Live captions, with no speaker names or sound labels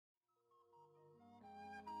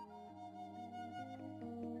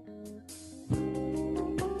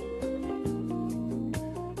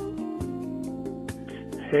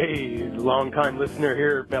Hey, long-time listener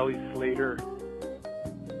here, Belly Slater.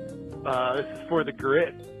 This is for the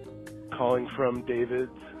grit, calling from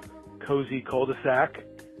David's cozy cul-de-sac.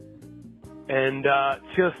 And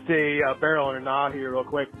just a barrel and a gnaw here real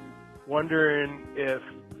quick. Wondering if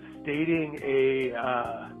stating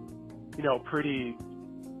a, pretty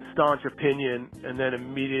staunch opinion and then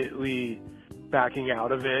immediately backing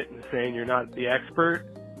out of it and saying you're not the expert,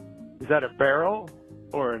 is that a barrel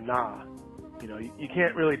or a gnaw? You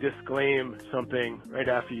can't really disclaim something right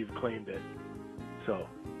after you've claimed it. So,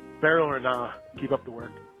 barrel or gnaw, keep up the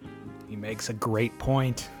work. He makes a great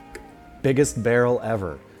point. Biggest barrel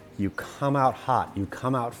ever. You come out hot, you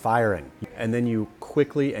come out firing, and then you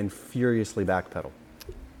quickly and furiously backpedal.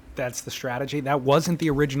 That's the strategy. That wasn't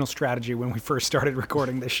the original strategy when we first started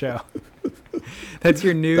recording this show. That's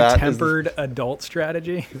your new tempered adult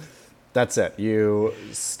strategy? That's it. You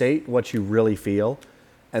state what you really feel,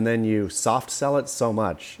 and then you soft sell it so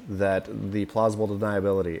much that the plausible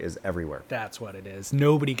deniability is everywhere. That's what it is.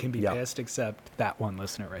 Nobody can be pissed except that one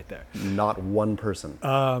listener right there. Not one person.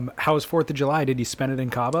 How was 4th of July? Did you spend it in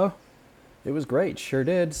Cabo? It was great. Sure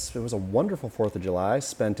did. It was a wonderful 4th of July.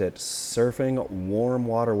 Spent it surfing warm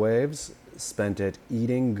water waves. Spent it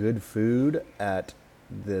eating good food at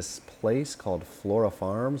this place called Flora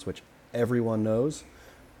Farms, which everyone knows.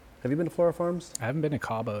 Have you been to Flora Farms? I haven't been to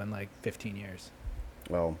Cabo in like 15 years.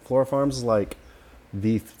 Well, Flora Farms is like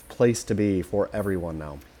the place to be for everyone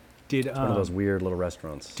now. It's one of those weird little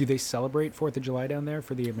restaurants. Do they celebrate 4th of July down there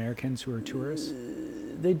for the Americans who are tourists?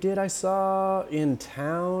 They did. I saw in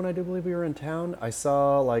town, I do believe we were in town, I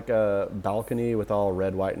saw like a balcony with all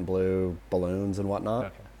red, white, and blue balloons and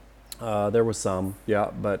whatnot. Okay. There was some,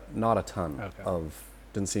 but not a ton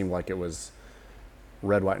didn't seem like it was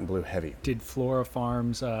red, white, and blue heavy. Did Flora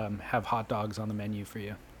Farms have hot dogs on the menu for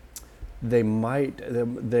you? They might.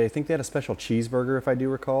 They think they had a special cheeseburger, if I do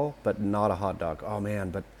recall, but not a hot dog. Oh,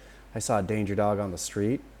 man, but I saw a danger dog on the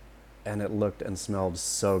street, and it looked and smelled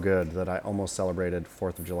so good that I almost celebrated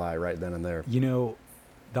 4th of July right then and there.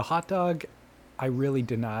 The hot dog, I really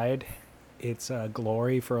denied its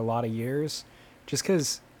glory for a lot of years, just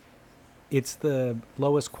because it's the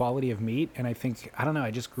lowest quality of meat, and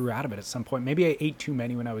I just grew out of it at some point. Maybe I ate too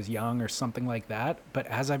many when I was young or something like that, but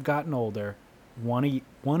as I've gotten older, one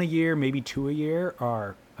a year, maybe 2 a year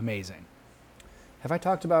are amazing. Have I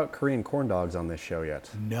talked about Korean corn dogs on this show yet?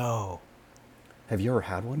 No. Have you ever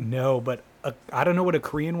had one? No, but I don't know what a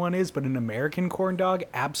Korean one is, but an American corn dog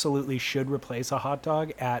absolutely should replace a hot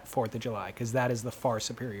dog at 4th of July, because that is the far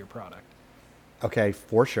superior product. Okay,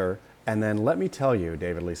 for sure. And then let me tell you,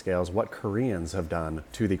 David Lee Scales, what Koreans have done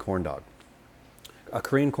to the corn dog. A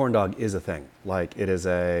Korean corn dog is a thing. Like, it is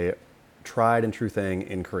a tried and true thing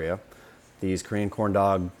in Korea. These Korean corn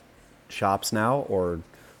dog shops now, or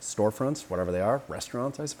storefronts, whatever they are,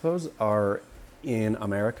 restaurants, I suppose, are in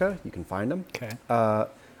America. You can find them. Okay. I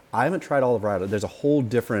haven't tried all of it. There's a whole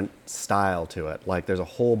different style to it. Like, there's a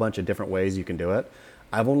whole bunch of different ways you can do it.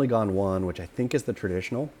 I've only gone one, which I think is the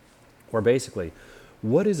traditional, where basically,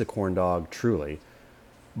 what is a corn dog truly?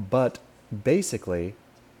 But basically,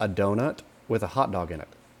 a donut with a hot dog in it.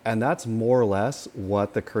 And that's more or less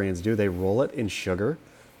what the Koreans do. They roll it in sugar,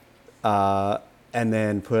 and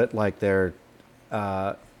then put like their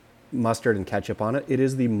mustard and ketchup on it. It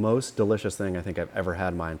is the most delicious thing I think I've ever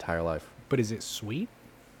had in my entire life. But is it sweet?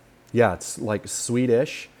 Yeah, it's like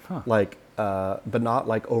sweetish, but not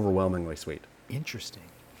like overwhelmingly sweet. Interesting.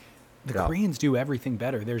 The Koreans do everything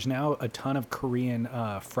better. There's now a ton of Korean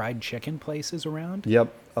fried chicken places around.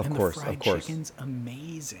 Yep, of course. The fried chicken's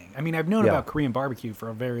amazing. I mean, I've known about Korean barbecue for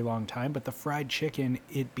a very long time, but the fried chicken,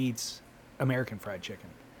 it beats American fried chicken.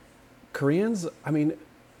 Koreans, I mean,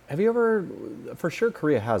 have you ever, for sure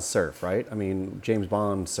Korea has surf, right? I mean, James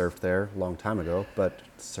Bond surfed there a long time ago, but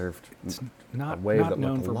surfed a wave that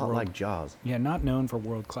looked a lot like Jaws. Yeah, not known for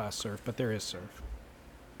world-class surf, but there is surf.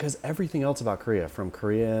 Because everything else about Korea, from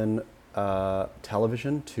Korean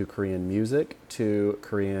television to Korean music to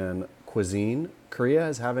Korean cuisine, Korea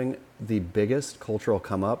is having the biggest cultural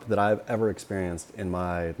come-up that I've ever experienced in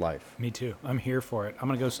my life. Me too. I'm here for it. I'm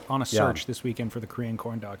going to go on a search this weekend for the Korean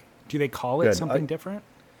corn dog. Do they call it something different?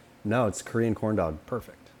 No, it's Korean corn dog.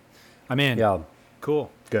 Perfect. I'm in. Yeah. Cool.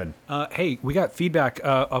 Good. Hey, we got feedback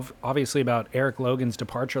obviously about Eric Logan's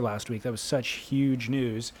departure last week. That was such huge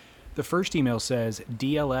news. The first email says,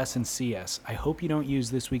 DLS and CS, I hope you don't use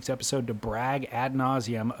this week's episode to brag ad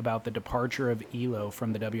nauseum about the departure of ELO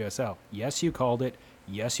from the WSL. Yes, you called it.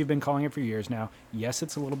 Yes, you've been calling it for years now. Yes,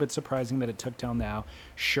 it's a little bit surprising that it took till now.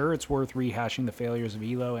 Sure, it's worth rehashing the failures of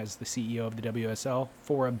ELO as the CEO of the WSL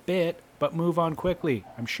for a bit, but move on quickly.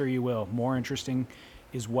 I'm sure you will. More interesting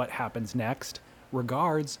is what happens next.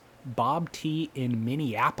 Regards, Bob T in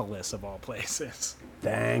Minneapolis, of all places.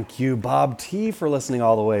 Thank you, Bob T, for listening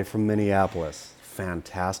all the way from Minneapolis.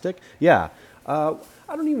 Fantastic. Yeah, I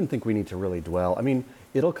don't even think we need to really dwell. I mean,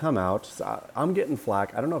 it'll come out. I'm getting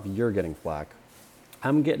flack. I don't know if you're getting flack.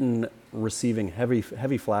 I'm receiving heavy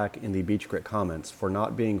flack in the Beach Grit comments for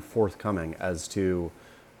not being forthcoming as to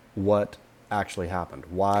what actually happened.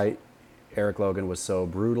 Why Eric Logan was so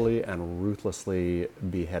brutally and ruthlessly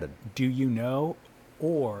beheaded. Do you know,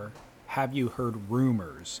 or have you heard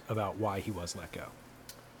rumors about why he was let go?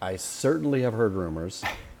 I certainly have heard rumors.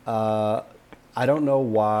 I don't know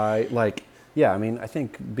why. I mean, I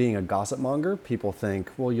think being a gossip monger, people think,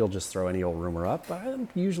 well, you'll just throw any old rumor up. But I'm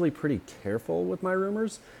usually pretty careful with my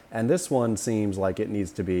rumors. And this one seems like it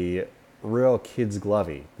needs to be real kids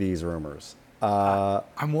glovey, these rumors.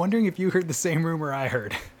 I'm wondering if you heard the same rumor I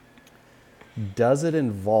heard. Does it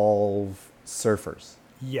involve surfers?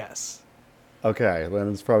 Yes. Okay,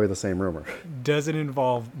 then it's probably the same rumor. Does it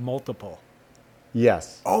involve multiple?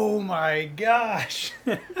 Yes. Oh my gosh.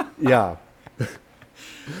 Yeah.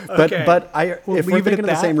 Okay. But We'll if we're leave it thinking at of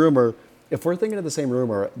the that. same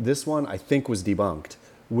rumor, this one I think was debunked,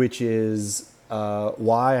 which is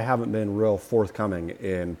why I haven't been real forthcoming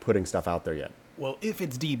in putting stuff out there yet. Well, if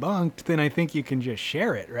it's debunked, then I think you can just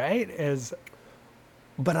share it, right?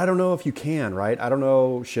 But I don't know if you can, right? I don't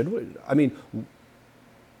know. Should we? I mean,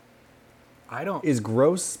 I don't. is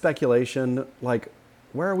gross speculation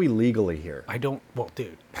where are we legally here? Well,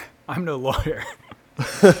 dude, I'm no lawyer.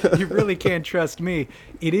 You really can't trust me.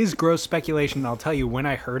 It is gross speculation. And I'll tell you, when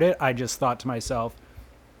I heard it, I just thought to myself,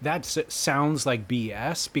 that sounds like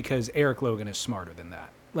BS, because Eric Logan is smarter than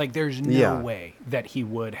that. There's no way that he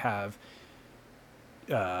would have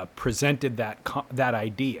presented that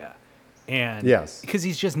idea. And yes, because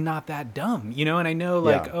he's just not that dumb, and I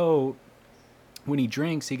know when he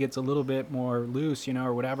drinks, he gets a little bit more loose,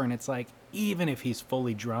 or whatever. And it's even if he's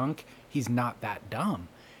fully drunk, he's not that dumb.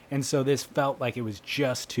 And so this felt like it was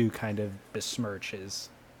just to kind of besmirch his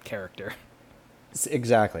character.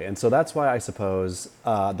 Exactly. And so that's why I suppose,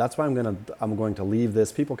 that's why I'm going to leave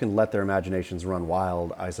this. People can let their imaginations run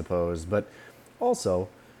wild, I suppose. But also,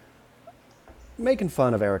 making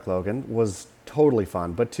fun of Eric Logan was totally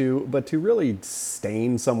fun. But to really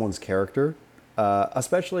stain someone's character,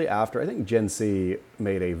 especially after, I think Gen C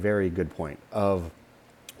made a very good point of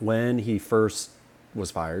when he first was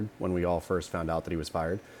fired, when we all first found out that he was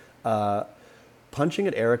fired, punching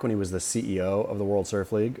at Eric when he was the CEO of the World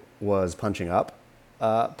Surf League was punching up.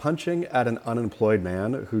 Punching at an unemployed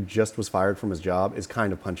man who just was fired from his job is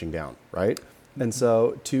kind of punching down, right? And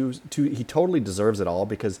so he totally deserves it all,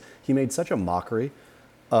 because he made such a mockery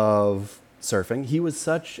of surfing. He was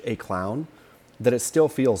such a clown that it still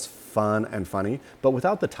feels fun and funny, but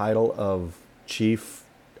without the title of chief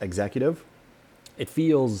executive, it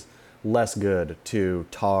feels less good to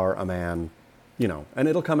tar a man, and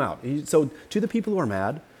it'll come out. So to the people who are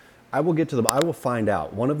mad, I will find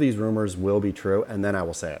out. One of these rumors will be true, and then I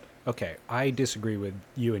will say it. Okay, I disagree with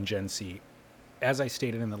you and Gen C. As I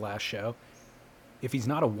stated in the last show, if he's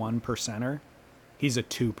not a 1%er, he's a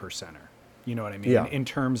 2%er. You know what I mean? Yeah. In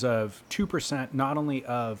terms of 2%, not only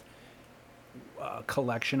of a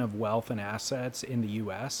collection of wealth and assets in the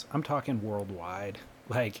U.S., I'm talking worldwide.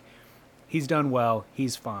 He's done well,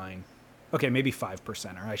 he's fine. Okay, maybe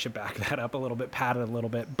 5%er. I should back that up a little bit, pat it a little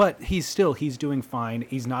bit. But he's doing fine.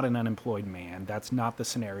 He's not an unemployed man. That's not the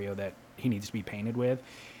scenario that he needs to be painted with.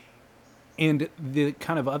 And the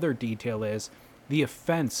kind of other detail is the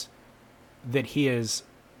offense that he has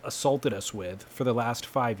assaulted us with for the last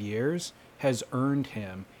 5 years has earned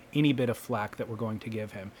him any bit of flack that we're going to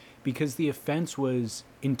give him, because the offense was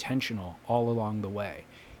intentional all along the way.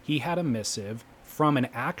 He had a missive from an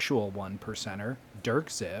actual 1%er, Dirk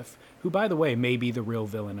Ziff, who, by the way, may be the real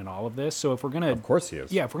villain in all of this. So if we're going to... Of course he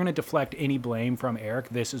is. Yeah, if we're going to deflect any blame from Eric,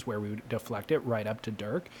 this is where we would deflect it, right up to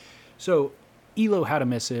Dirk. So Elo had a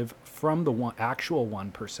missive from the actual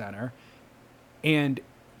 1%er, and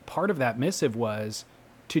part of that missive was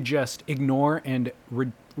to just ignore and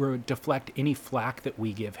deflect any flack that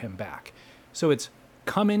we give him back. So it's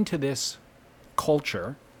come into this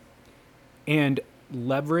culture and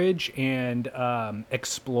leverage and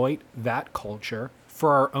exploit that culture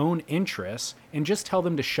for our own interests, and just tell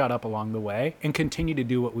them to shut up along the way and continue to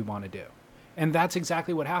do what we want to do. And that's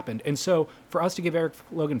exactly what happened. And so for us to give Eric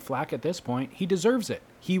Logan flack at this point, he deserves it.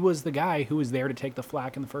 He was the guy who was there to take the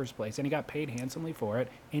flack in the first place, and he got paid handsomely for it,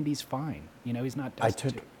 and he's fine. He's not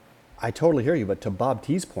destitute. I totally hear you, but to Bob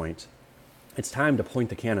T's point, it's time to point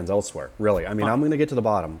the cannons elsewhere, really. I mean, I'm going to get to the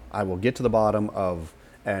bottom. I will get to the bottom of,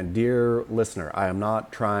 and dear listener, I am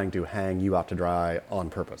not trying to hang you out to dry on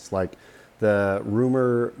purpose. The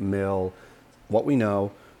rumor mill, what we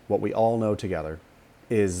know, what we all know together,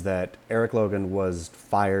 is that Eric Logan was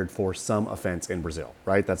fired for some offense in Brazil,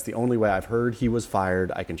 right? That's the only way I've heard he was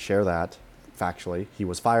fired. I can share that factually. He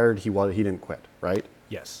was fired. He didn't quit, right?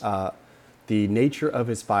 Yes. The nature of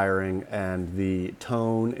his firing and the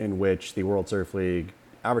tone in which the World Surf League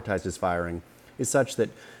advertised his firing is such that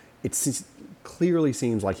it clearly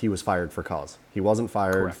seems like he was fired for cause. He wasn't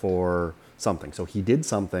fired Correct. for something. So he did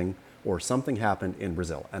something, or something happened in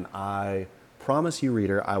Brazil. And I promise you,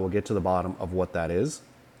 reader, I will get to the bottom of what that is.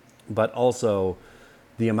 But also,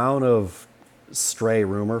 the amount of stray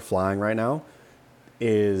rumor flying right now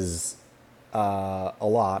is a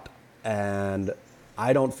lot, and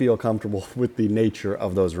I don't feel comfortable with the nature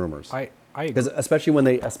of those rumors. I Because especially when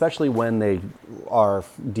they are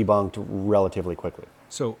debunked relatively quickly.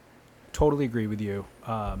 So, totally agree with you.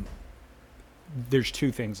 There's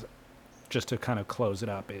two things, just to kind of close it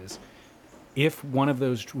up, is if one of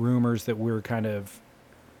those rumors that we're kind of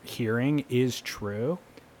hearing is true,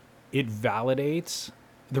 it validates,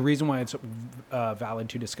 the reason why it's valid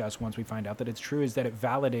to discuss once we find out that it's true is that it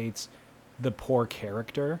validates the poor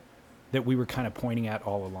character that we were kind of pointing at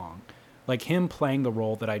all along. Like him playing the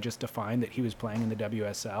role that I just defined that he was playing in the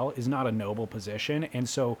WSL is not a noble position. And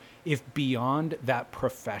so if beyond that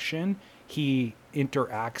profession, he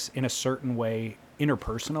interacts in a certain way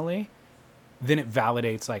interpersonally, then it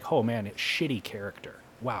validates like, oh man, it's shitty character.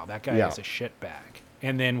 Wow, that guy is a shitbag.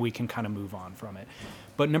 And then we can kind of move on from it.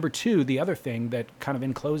 But number two, the other thing that kind of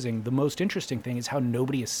in closing, the most interesting thing is how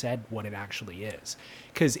nobody has said what it actually is.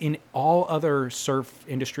 Because in all other surf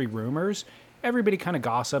industry rumors, everybody kind of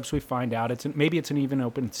gossips. We find out maybe it's an even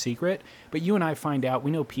open secret, but you and I find out.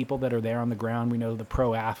 We know people that are there on the ground. We know the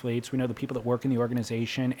pro athletes. We know the people that work in the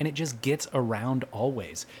organization, and it just gets around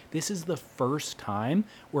always. This is the first time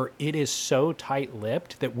where it is so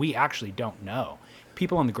tight-lipped that we actually don't know.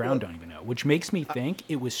 People on the ground don't even know, which makes me think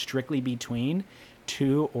it was strictly between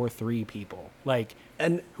 2 or 3 people. Like,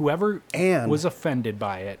 And whoever was offended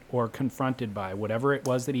by it or confronted by whatever it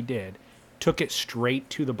was that he did took it straight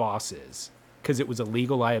to the bosses because it was a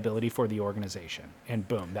legal liability for the organization. And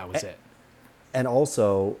boom, that was it. And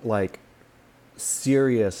also, like,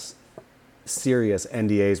 serious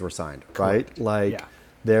NDAs were signed, right? Correct. Like, Yeah.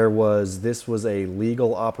 this was a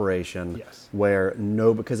legal operation Yes. where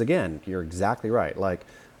because again, you're exactly right. Like,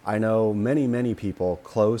 I know many, many people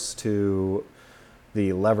close to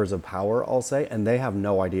the levers of power, I'll say, and they have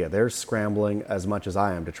no idea. They're scrambling as much as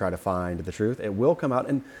I am to try to find the truth. It will come out.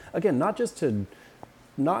 And again, not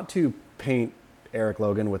to paint Eric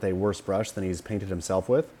Logan with a worse brush than he's painted himself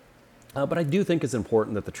with, but I do think it's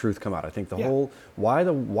important that the truth come out. I think the whole why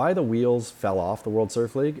the wheels fell off the World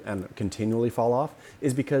Surf League and continually fall off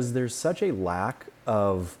is because there's such a lack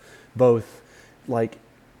of both like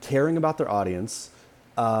caring about their audience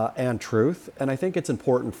and truth. And I think it's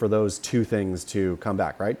important for those two things to come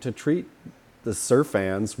back, right? To treat the surf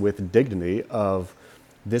fans with dignity of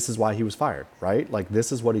this is why he was fired, right? Like,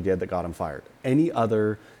 this is what he did that got him fired. Any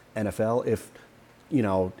other NFL, if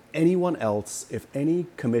anyone else, if any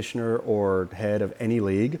commissioner or head of any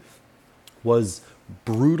league was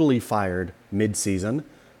brutally fired mid-season,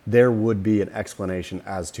 there would be an explanation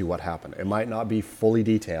as to what happened. It might not be fully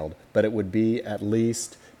detailed, but it would be at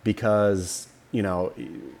least because,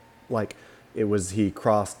 like he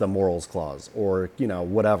crossed the morals clause or,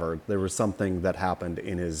 whatever. There was something that happened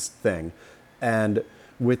in his thing. And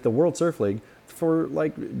with the World Surf League, for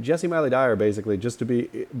like Jesse Miley Dyer, basically just to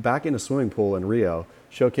be back in a swimming pool in Rio,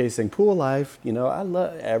 showcasing pool life.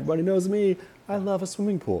 Everybody knows me. I love a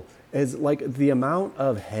swimming pool. Is like the amount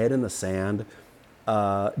of head in the sand,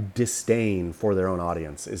 disdain for their own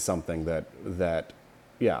audience is something that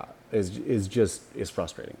is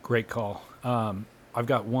frustrating. Great call. I've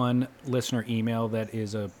got one listener email that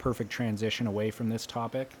is a perfect transition away from this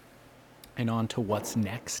topic and on to what's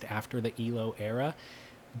next after the ELO era.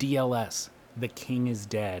 DLS, the king is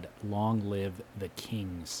dead. Long live the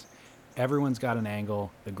kings. Everyone's got an angle.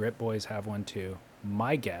 The Grit Boys have one too.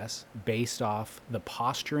 My guess, based off the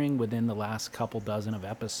posturing within the last couple dozen of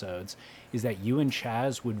episodes, is that you and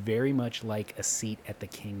Chaz would very much like a seat at the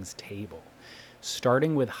king's table.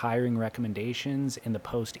 Starting with hiring recommendations in the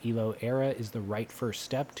post-ELO era is the right first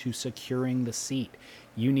step to securing the seat.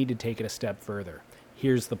 You need to take it a step further.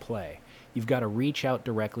 Here's the play. You've got to reach out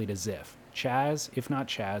directly to Ziff. Chaz, if not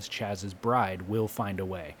Chaz, Chaz's bride will find a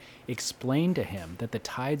way. Explain to him that the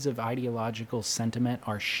tides of ideological sentiment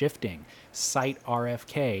are shifting. Cite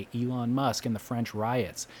RFK, Elon Musk, and the French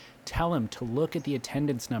riots. Tell him to look at the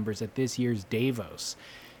attendance numbers at this year's Davos.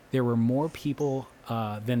 There were more people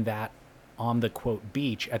than that on the, quote,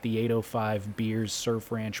 beach at the 805 Beers Surf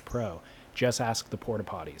Ranch Pro. Just ask the porta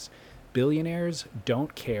potties. Billionaires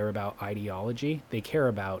don't care about ideology. They care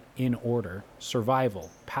about, in order,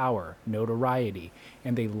 survival, power, notoriety,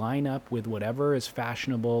 and they line up with whatever is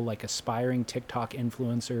fashionable, like aspiring TikTok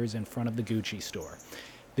influencers in front of the Gucci store.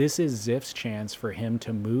 This is Ziff's chance for him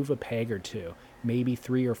to move a peg or two, maybe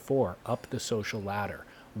 3 or 4, up the social ladder.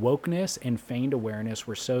 Wokeness and feigned awareness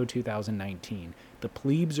were so 2019. The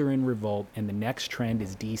plebes are in revolt, and the next trend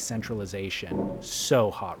is decentralization.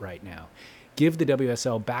 So hot right now. Give the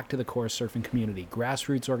WSL back to the core surfing community,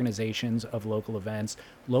 grassroots organizations of local events,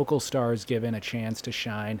 local stars given a chance to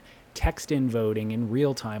shine, text-in voting in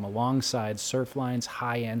real time alongside Surfline's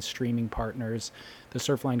high-end streaming partners. The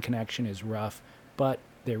Surfline connection is rough, but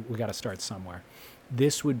we got to start somewhere.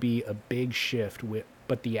 This would be a big shift,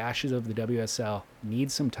 but the ashes of the WSL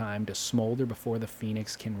need some time to smolder before the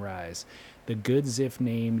phoenix can rise. The good Ziff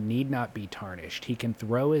name need not be tarnished. He can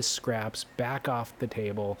throw his scraps back off the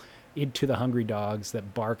table into the hungry dogs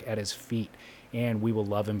that bark at his feet, and we will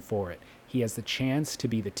love him for it. He has the chance to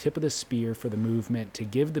be the tip of the spear for the movement, to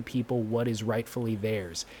give the people what is rightfully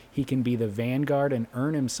theirs. He can be the vanguard and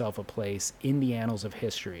earn himself a place in the annals of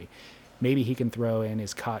history. Maybe he can throw in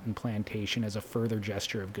his cotton plantation as a further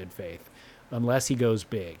gesture of good faith. Unless he goes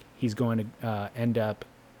big, he's going to end up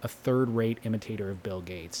a third-rate imitator of Bill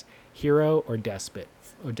Gates. Hero or despot,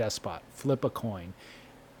 flip a coin.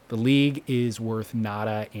 The league is worth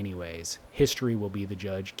nada anyways. History will be the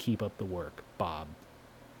judge. Keep up the work. Bob.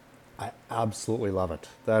 I absolutely love it.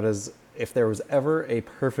 That is, if there was ever a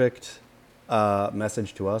perfect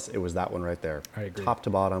message to us, it was that one right there. I agree. Top to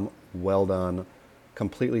bottom, well done,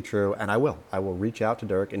 completely true. And I will reach out to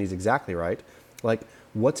Dirk, and he's exactly right. Like,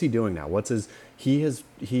 what's he doing now?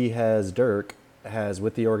 Dirk has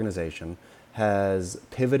with the organization, has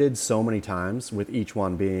pivoted so many times, with each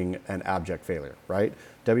one being an abject failure, right?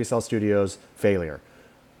 WSL Studios, failure.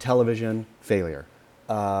 Television, failure.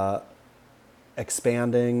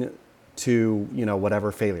 Expanding to,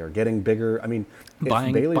 whatever, failure. Getting bigger. I mean,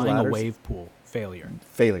 buying a wave pool, failure.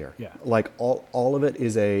 Failure. Yeah. Like all of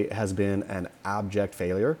it has been an abject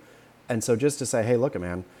failure. And so just to say, hey, look,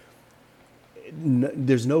 man,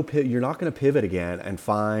 you're not going to pivot again and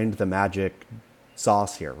find the magic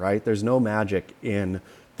sauce here, right? There's no magic in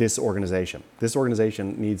this organization. This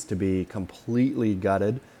organization needs to be completely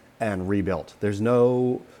gutted and rebuilt. There's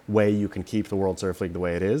no way you can keep the World Surf League the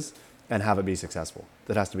way it is and have it be successful.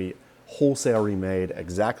 It has to be wholesale remade,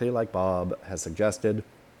 exactly like Bob has suggested.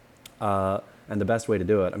 And the best way to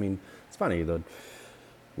do it, I mean, it's funny, the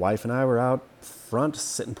wife and I were out front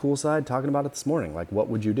sitting poolside talking about it this morning. Like, what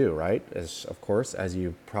would you do, right? Of course, as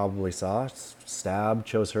you probably saw, Stab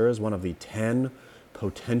chose her as one of the 10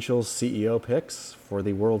 potential CEO picks for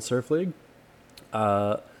the World Surf League.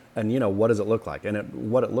 And what does it look like?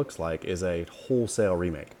 And what it looks like is a wholesale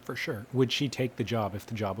remake. For sure. Would she take the job if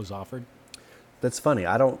the job was offered? That's funny.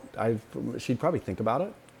 She'd probably think about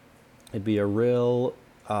it. It'd be a real,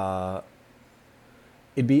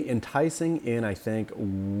 it'd be enticing in, I think,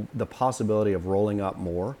 the possibility of rolling up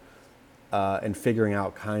more and figuring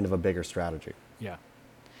out kind of a bigger strategy. Yeah.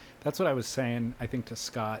 That's what I was saying, I think, to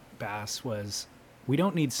Scott Bass was, we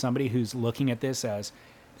don't need somebody who's looking at this as,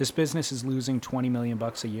 this business is losing $20 million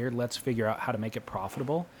a year. Let's figure out how to make it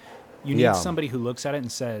profitable. You need somebody who looks at it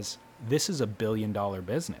and says, this is $1 billion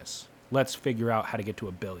business. Let's figure out how to get to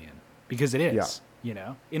 $1 billion. Because it is,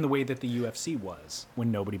 in the way that the UFC was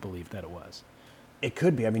when nobody believed that it was. It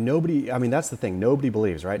could be. I mean, that's the thing. Nobody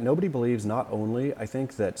believes, right? Nobody believes not only, I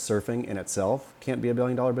think, that surfing in itself can't be $1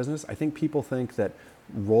 billion business. I think people think that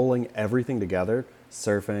rolling everything together,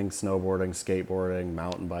 surfing, snowboarding, skateboarding,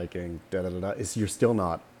 mountain biking, you're still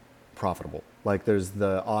not profitable. Like,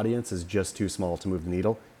 the audience is just too small to move the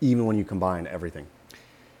needle, even when you combine everything,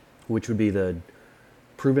 which would be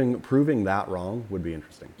proving that wrong would be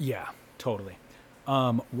interesting. Yeah, totally.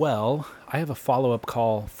 Well, I have a follow-up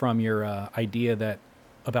call from your idea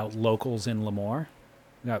about locals in Lemoore.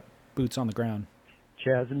 Got boots on the ground.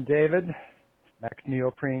 Chaz and David, Max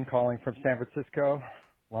Neoprene calling from San Francisco.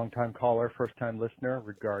 Long-time caller, first-time listener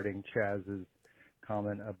regarding Chaz's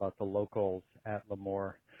comment about the locals at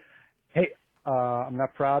Lemoore. Hey, I'm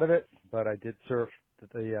not proud of it, but I did surf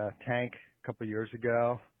the tank a couple years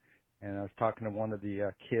ago, and I was talking to one of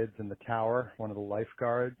the kids in the tower, one of the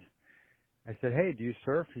lifeguards. I said, hey, do you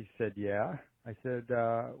surf? He said, yeah. I said,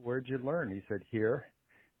 where'd you learn? He said, here.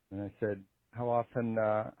 And I said, how often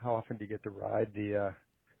do you get to ride the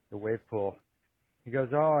wave pool? He goes,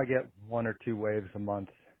 oh, I get 1 or 2 waves a month.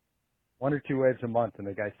 1 or 2 waves a month, and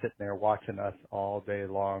the guy's sitting there watching us all day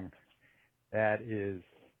long. That is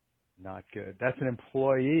not good. That's an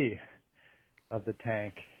employee of the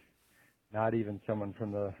tank, not even someone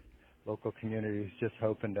from the local community is just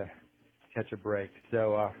hoping to catch a break.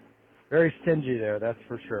 So very stingy there, that's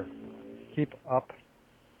for sure. Keep up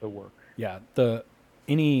the work. Yeah,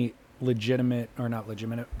 any legitimate, or not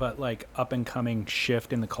legitimate, but like up and coming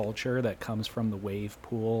shift in the culture that comes from the wave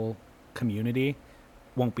pool community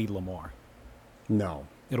won't be Lemoore. No.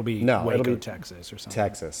 It'll be No, Waco, it'll be Texas or something.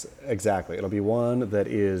 Texas, exactly. It'll be one that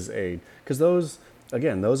is because those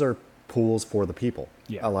are pools for the people.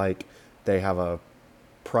 Yeah. Like they have a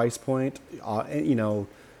price point,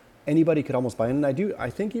 anybody could almost buy in. And I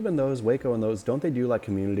think even those Waco and those, don't they do like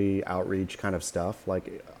community outreach kind of stuff?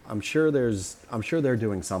 Like I'm sure they're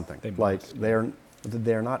doing something. They like must.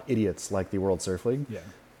 they're not idiots like the World Surf League.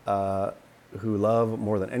 Yeah. Who love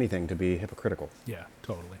more than anything to be hypocritical. Yeah,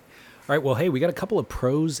 totally. All right, well, hey, we got a couple of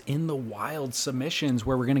Pros in the Wild submissions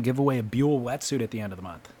where we're going to give away a Buell wetsuit at the end of the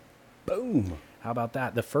month. Boom. How about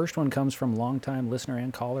that? The first one comes from longtime listener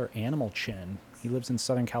and caller Animal Chin. He lives in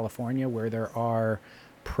Southern California where there are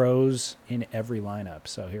pros in every lineup.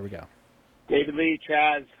 So here we go. David Lee,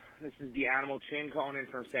 Chaz, this is the Animal Chin calling in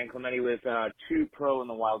from San Clemente with 2 Pro in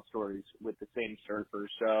the Wild stories with the same surfer.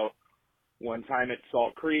 So one time at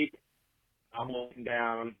Salt Creek, I'm walking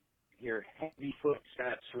down, hear heavy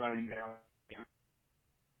footsteps running down,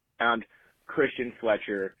 and Christian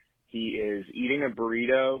Fletcher. He is eating a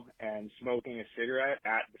burrito and smoking a cigarette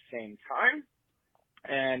at the same time.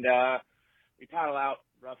 And we paddle out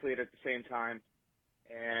roughly at the same time.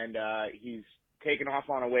 And he's taking off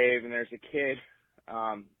on a wave, and there's a kid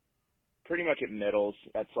pretty much at middles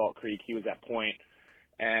at Salt Creek. He was at point,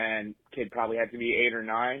 and kid probably had to be 8 or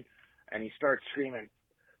 9. And he starts screaming,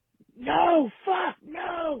 "No, fuck,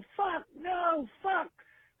 no, fuck, no, fuck."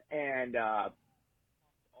 And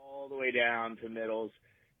all the way down to middles,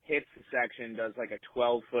 hits the section, does like a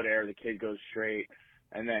 12-foot air. The kid goes straight,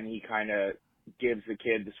 and then he kind of gives the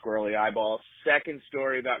kid the squirrely eyeball. Second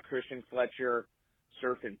story about Christian Fletcher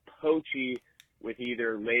surfing Pochi with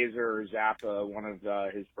either Laser or Zappa, one of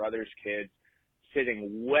his brother's kids,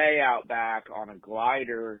 sitting way out back on a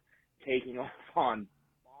glider, taking off on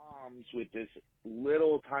bombs with this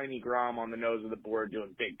little tiny Grom on the nose of the board,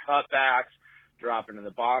 doing big cutbacks, dropping to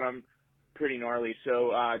the bottom. Pretty gnarly.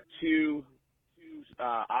 So two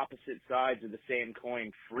opposite sides of the same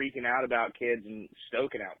coin, freaking out about kids and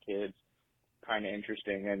stoking out kids. Kind of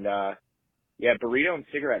interesting. And yeah, burrito and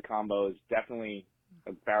cigarette combo is definitely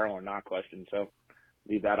a barrel or not question. So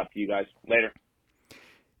leave that up to you guys. Later.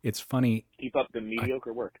 It's funny. Keep up the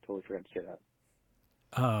mediocre work. Totally forgot to say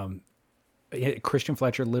that. Christian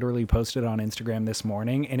Fletcher literally posted on Instagram this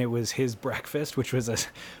morning, and it was his breakfast, which was a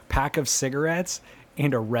pack of cigarettes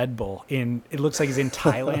and a Red Bull. It looks like he's in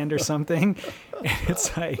Thailand or something. And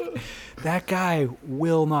it's like, that guy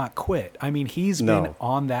will not quit. I mean, he's been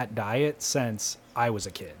on that diet since I was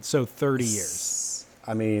a kid. So 30 years.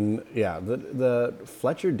 I mean, yeah, the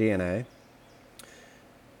Fletcher DNA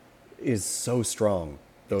is so strong.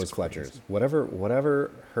 Those Fletchers, whatever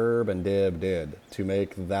Herb and Dib did to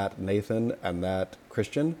make that Nathan and that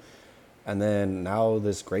Christian, and then now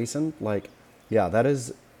this Grayson, like, yeah, that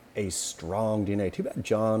is a strong DNA. Too bad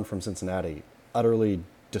John from Cincinnati utterly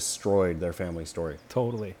destroyed their family story.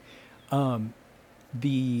 Totally.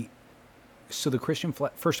 The Christian,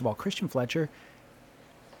 first of all, Christian Fletcher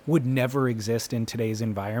would never exist in today's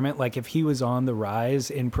environment. Like, if he was on the rise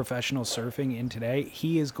in professional surfing in today,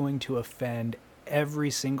 he is going to offend every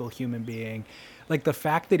single human being. Like, the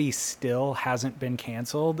fact that he still hasn't been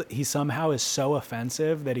canceled, he somehow is so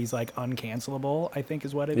offensive that he's like uncancelable, I think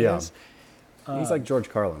is what it is. He's like George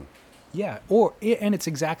Carlin. Yeah. And it's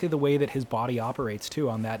exactly the way that his body operates too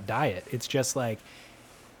on that diet. It's just like,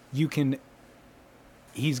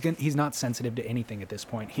 he's not sensitive to anything at this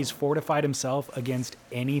point. He's fortified himself against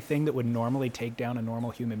anything that would normally take down a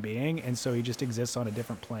normal human being. And so he just exists on a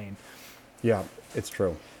different plane. Yeah, it's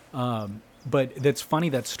true. But that's funny,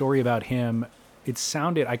 that story about him. It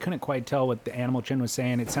sounded, I couldn't quite tell what the Animal Chin was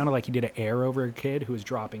saying. It sounded like he did an air over a kid who was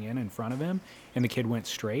dropping in front of him, and the kid went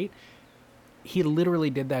straight. He literally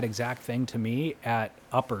did that exact thing to me at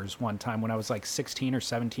Uppers one time when I was like 16 or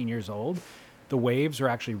 17 years old. The waves were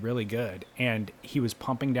actually really good, and he was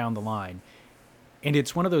pumping down the line. And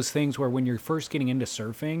it's one of those things where when you're first getting into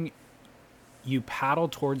surfing, you paddle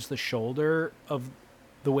towards the shoulder of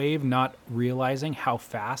the wave, not realizing how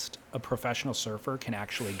fast a professional surfer can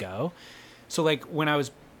actually go. So like when I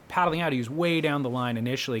was paddling out, he was way down the line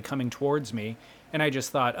initially coming towards me, and I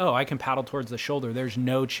just thought, oh, I can paddle towards the shoulder. There's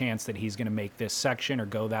no chance that he's going to make this section or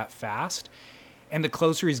go that fast. And the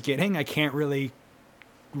closer he's getting, I can't really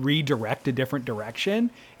redirect a different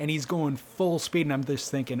direction, and he's going full speed, and I'm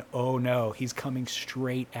just thinking, oh no, he's coming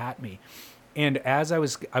straight at me. And as I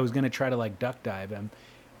was going to try to like duck dive him,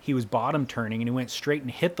 he was bottom turning and he went straight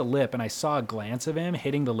and hit the lip, and I saw a glance of him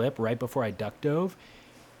hitting the lip right before I duck dove,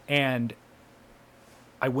 and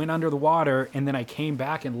I went under the water, and then I came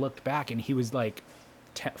back and looked back, and he was like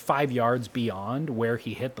 5 yards beyond where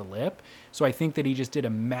he hit the lip. So I think that he just did a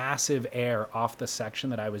massive air off the section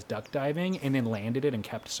that I was duck diving and then landed it and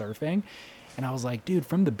kept surfing. And I was like, dude,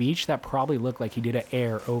 from the beach, that probably looked like he did an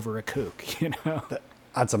air over a kook, you know?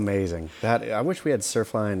 That's amazing. I wish we had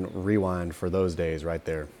Surfline Rewind for those days right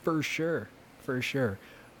there. For sure. For sure.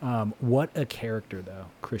 What a character, though,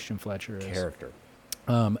 Christian Fletcher is. Character.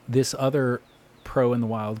 This other pro in the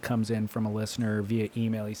wild comes in from a listener via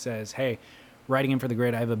email. He says, hey, writing in for the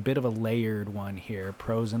grade, I have a bit of a layered one here.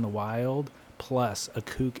 Pros in the wild plus a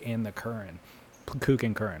kook in the current. Kook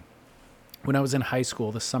and current. When I was in high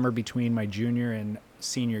school, the summer between my junior and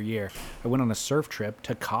senior year, I went on a surf trip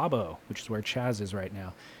to Cabo, which is where Chaz is right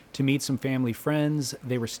now, to meet some family friends.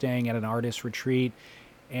 They were staying at an artist retreat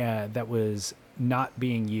that was not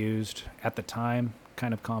being used at the time.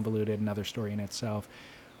 Kind of convoluted, another story in itself.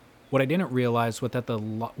 What I didn't realize was that the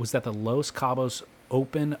Los Cabos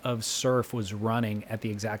Open of Surf was running at the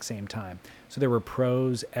exact same time. So there were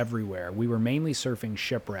pros everywhere. We were mainly surfing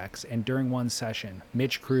shipwrecks, and during one session,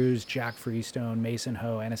 Mitch Cruz, Jack Freestone, Mason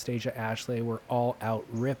Ho, Anastasia Ashley were all out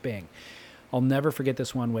ripping. I'll never forget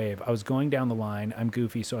this one wave. I was going down the line. I'm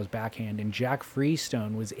goofy, so I was backhand, and Jack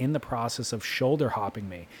Freestone was in the process of shoulder hopping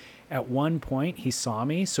me. At one point, he saw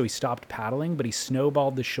me, so he stopped paddling, but he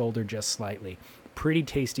snowballed the shoulder just slightly. Pretty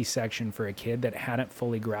tasty section for a kid that hadn't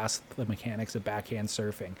fully grasped the mechanics of backhand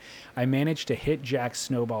surfing. I managed to hit Jack's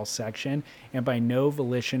snowball section, and by no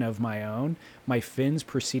volition of my own, my fins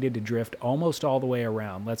proceeded to drift almost all the way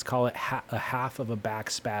around. Let's call it a half of a back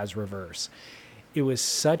spaz reverse. It was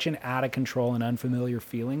such an out of control and unfamiliar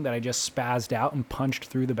feeling that I just spazzed out and punched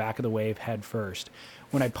through the back of the wave head first.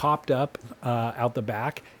 When I popped up out the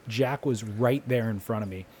back, Jack was right there in front of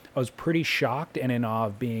me. I was pretty shocked and in awe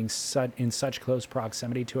of being in such close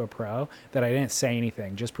proximity to a pro that I didn't say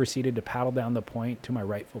anything, just proceeded to paddle down the point to my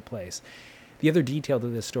rightful place. The other detail to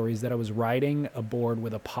this story is that I was riding a board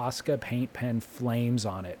with a Posca paint pen flames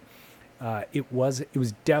on it. I was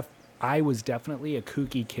definitely a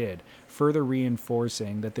kooky kid, further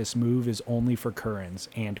reinforcing that this move is only for currents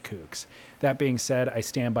and kooks. That being said, I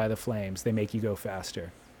stand by the flames. They make you go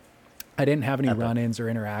faster. I didn't have any run-ins or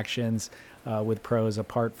interactions with pros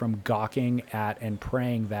apart from gawking at and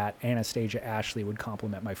praying that Anastasia Ashley would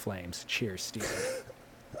compliment my flames. Cheers, Steven.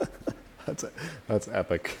 That's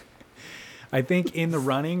epic. I think in the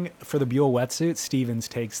running for the Buell wetsuit, Stevens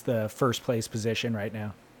takes the first place position right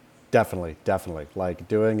now. Definitely. Like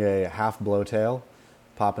doing a half blowtail,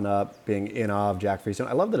 popping up, being in awe of Jack Freestone.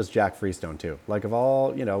 I love that it's Jack Freestone too. Like of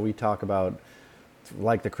all, we talk about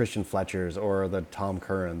like the Christian Fletchers or the Tom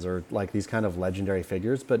Currens or like these kind of legendary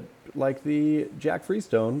figures, but like the Jack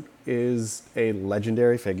Freestone is a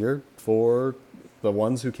legendary figure for the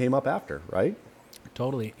ones who came up after, right?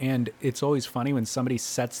 Totally. And it's always funny when somebody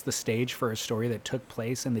sets the stage for a story that took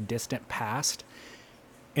place in the distant past,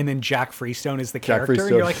 and then Jack Freestone is the character, and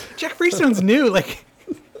you're like, Jack Freestone's new, like.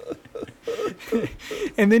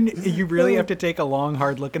 And then you really have to take a long,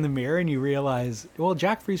 hard look in the mirror, and you realize, well,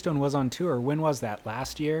 Jack Freestone was on tour. When was that?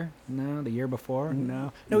 Last year? No, the year before?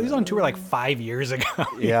 No, he was on tour like 5 years ago.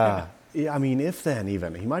 Yeah. I mean, if then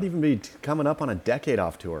even. He might even be coming up on a decade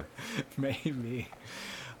off tour. Maybe.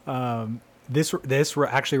 This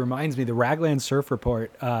actually reminds me, the Ragland Surf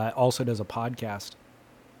Report also does a podcast,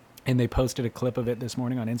 and they posted a clip of it this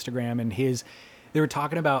morning on Instagram, and they were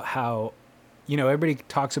talking about how, everybody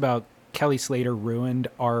talks about Kelly Slater ruined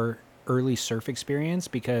our early surf experience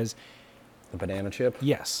because the banana chip.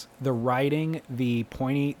 Yes, the riding, the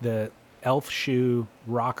elf shoe,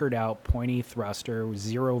 rockered out, pointy thruster,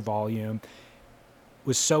 zero volume,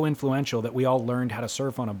 was so influential that we all learned how to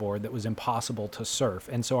surf on a board that was impossible to surf,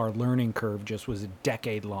 and so our learning curve just was a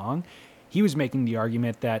decade long. He was making the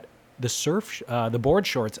argument that the board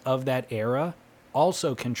shorts of that era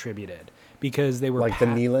also contributed, because they were the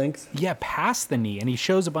knee length? Yeah, past the knee. And he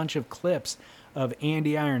shows a bunch of clips of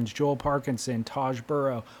Andy Irons, Joel Parkinson, Taj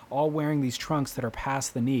Burrow, all wearing these trunks that are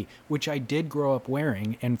past the knee, which I did grow up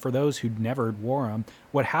wearing. And for those who'd never wore them,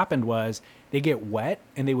 what happened was they get wet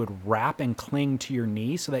and they would wrap and cling to your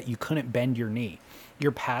knee so that you couldn't bend your knee.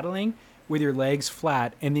 You're paddling with your legs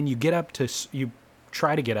flat, and then you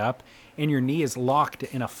try to get up, and your knee is locked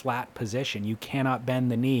in a flat position. You cannot bend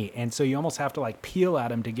the knee. And so you almost have to peel at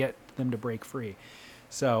them to get them to break free.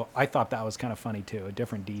 So I thought that was kind of funny too, a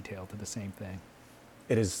different detail to the same thing.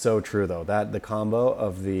 It is so true though, that the combo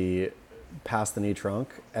of the past the knee trunk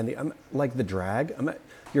and the drag.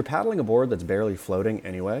 You're paddling a board that's barely floating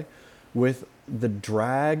anyway, with the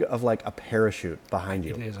drag of like a parachute behind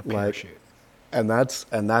you. It is a Like, parachute. and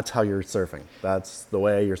that's how you're surfing. That's the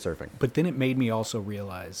way you're surfing. But then it made me also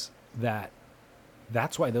realize that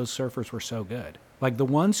that's why those surfers were so good. Like the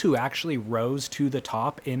ones who actually rose to the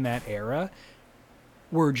top in that era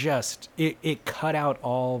were just, it cut out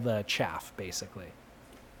all the chaff, basically.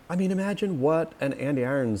 I mean, imagine what an Andy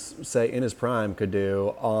Irons, say in his prime, could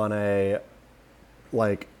do on a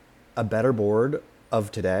better board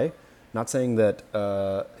of today. Not saying that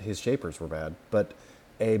his shapers were bad, but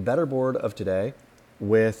a better board of today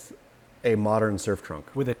with a modern surf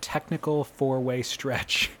trunk. With a technical four-way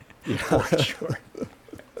stretch. For sure.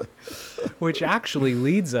 Which actually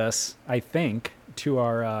leads us, I think, to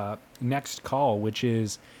our next call, which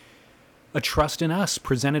is a Trust in Us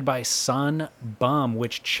presented by Sun Bum,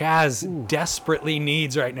 which Chaz desperately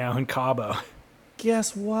needs right now in Cabo.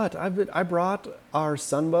 Guess what? I brought our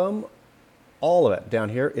Sunbum, all of it down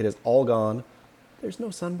here. It is all gone. There's no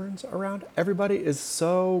sunburns around. Everybody is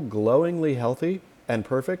so glowingly healthy and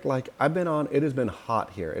perfect. Like it has been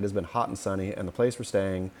hot here. It has been hot and sunny, and the place we're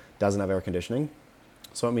staying doesn't have air conditioning.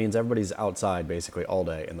 So it means everybody's outside basically all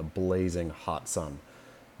day in the blazing hot sun.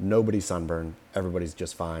 Nobody's sunburned. Everybody's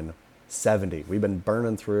just fine. 70. We've been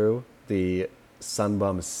burning through the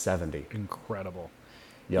Sunbum 70. Incredible.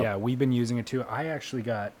 Yep. Yeah, we've been using it too. I actually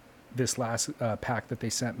got this last pack that they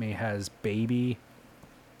sent me has baby.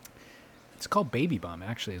 It's called Baby Bum,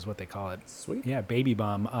 actually, is what they call it. Sweet. Yeah, Baby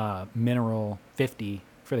Bum, Mineral 50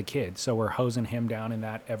 for the kid. So we're hosing him down in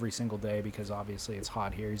that every single day because obviously it's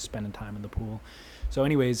hot here. He's spending time in the pool. So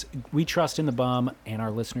anyways, we trust in the bum and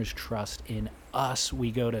our listeners trust in us. We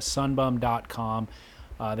go to sunbum.com.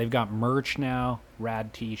 They've got merch now,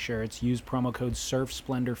 rad t-shirts. Use promo code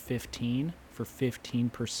SurfSplendor15 for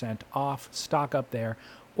 15% off. Stock up there,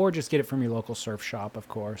 or just get it from your local surf shop, of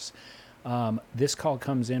course. This call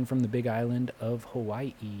comes in from the Big Island of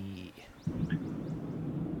Hawaii.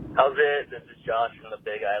 How's it? This is Josh from the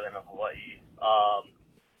Big Island of Hawaii.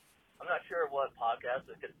 I'm not sure what podcast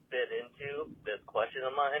this could fit into this question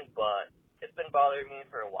of mine, but it's been bothering me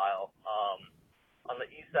for a while. On the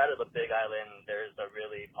east side of the Big Island, there's a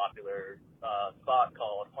really popular spot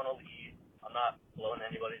called Honolulu. I'm not blowing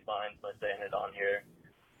anybody's mind by saying it on here.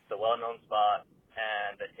 It's a well-known spot,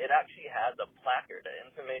 and it actually has a placard, an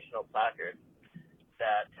informational placard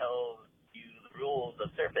that tells you the rules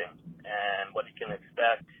of surfing and what you can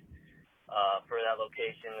expect for that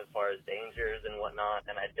location as far as dangers and whatnot.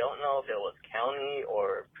 And I don't know if it was county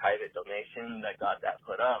or private donation that got that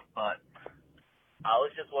put up, but I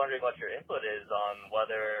was just wondering what your input is on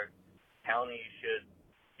whether county should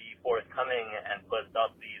be forthcoming and put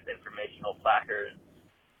up these informational placards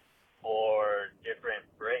for different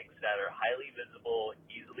breaks that are highly visible,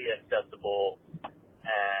 easily accessible,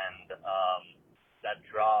 and that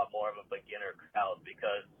draw more of a beginner crowd.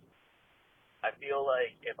 Because I feel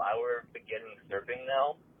like if I were beginning surfing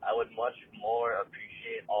now, I would much more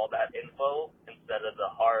appreciate all that info instead of the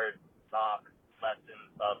hard knock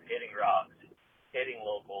lessons of hitting rocks, hitting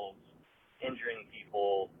locals, injuring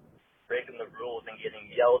people, breaking the rules and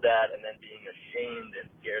getting yelled at, and then being ashamed and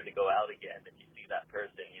scared to go out again if you see that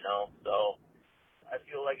person, you know? So I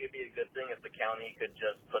feel like it'd be a good thing if the county could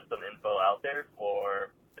just put some info out there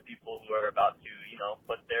for the people who are about to, you know,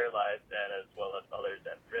 put their lives at as well as others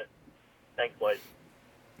at risk. Thanks, boys.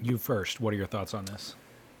 You first. What are your thoughts on this?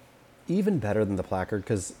 Even better than the placard,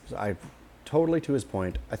 because I totally, to his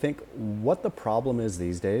point, I think what the problem is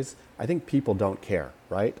these days, I think people don't care,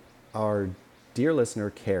 right? Our dear listener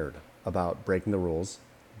cared about breaking the rules,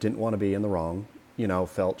 didn't want to be in the wrong, you know,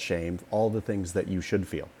 felt shamed, all the things that you should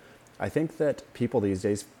feel. I think that people these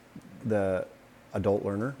days, the adult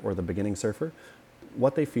learner or the beginning surfer,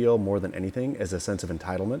 what they feel more than anything is a sense of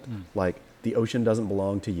entitlement. Like the ocean doesn't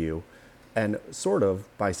belong to you. And sort of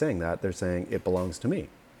by saying that, they're saying it belongs to me.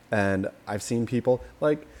 And I've seen people,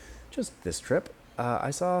 like just this trip,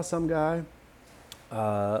 I saw some guy,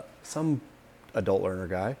 some adult learner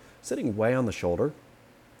guy, sitting way on the shoulder.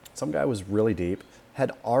 Some guy was really deep,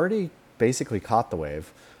 had already basically caught the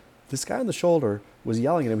wave. This guy on the shoulder was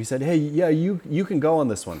yelling at him. He said, "Hey, yeah, you can go on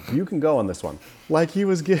this one. You can go on this one." Like he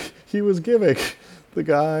was giving the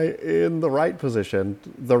guy in the right position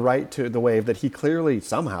the right to the wave that he clearly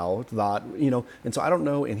somehow thought, you know. And so I don't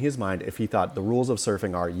know in his mind if he thought the rules of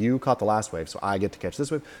surfing are you caught the last wave, so I get to catch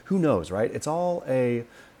this wave. Who knows, right? It's all a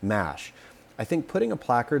mash. I think putting a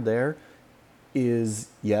placard there is,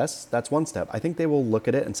 yes, that's one step. I think they will look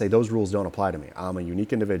at it and say, those rules don't apply to me. I'm a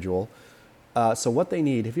unique individual. So what they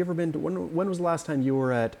need, have you ever been to, when was the last time you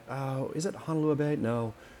were at, is it Honolulu Bay?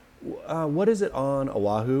 No. What is it on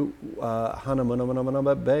Oahu?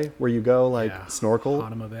 Hanamuna Bay, where you go like snorkel?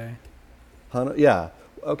 Hanama Bay. Yeah.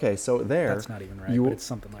 Okay, so there. That's not even right, but it's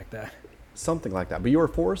something like that. Something like that. But you are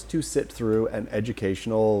forced to sit through an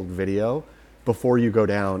educational video before you go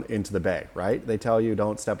down into the bay, right? They tell you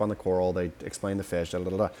don't step on the coral. They explain the fish.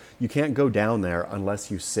 You can't go down there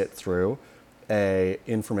unless you sit through a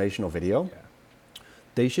informational video. Yeah.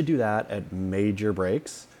 They should do that at major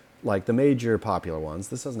breaks, like the major popular ones.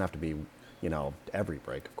 This doesn't have to be, every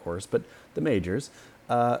break, of course, but the majors.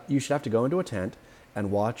 You should have to go into a tent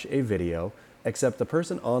and watch a video, except the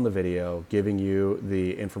person on the video giving you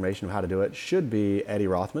the information of how to do it should be Eddie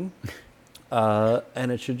Rothman.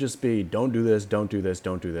 And it should just be, don't do this, don't do this,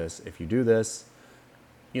 don't do this. If you do this,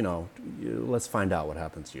 let's find out what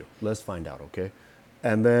happens to you. Let's find out, okay?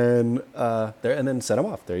 And then set them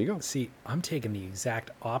off. There you go. See, I'm taking the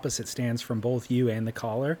exact opposite stance from both you and the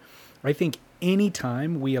caller. I think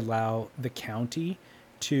anytime we allow the county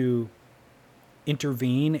to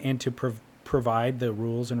intervene and to provide the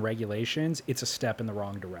rules and regulations, it's a step in the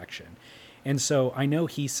wrong direction. And so I know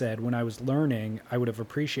he said when I was learning, I would have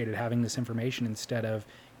appreciated having this information instead of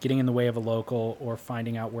getting in the way of a local or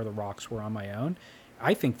finding out where the rocks were on my own.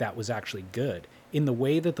 I think that was actually good. In the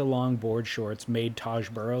way that the long board shorts made Taj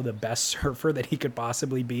Burrow the best surfer that he could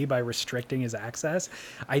possibly be by restricting his access,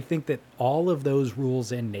 I think that all of those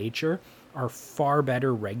rules in nature are far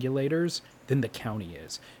better regulators than the county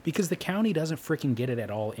is, because the county doesn't freaking get it at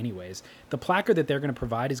all anyways. The placard that they're going to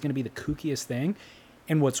provide is going to be the kookiest thing.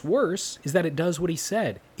 And what's worse is that it does what he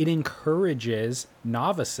said. It encourages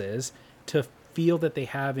novices to feel that they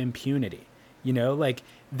have impunity. Like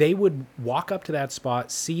they would walk up to that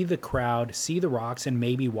spot, see the crowd, see the rocks, and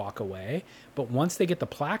maybe walk away. But once they get the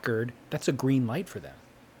placard, that's a green light for them.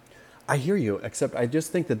 I hear you, except I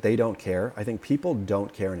just think that they don't care. I think people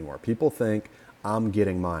don't care anymore. People think, I'm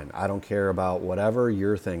getting mine. I don't care about whatever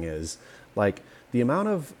your thing is. Like the amount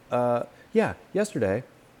of, yesterday,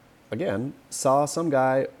 again, saw some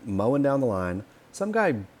guy mowing down the line, some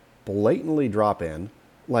guy blatantly drop in,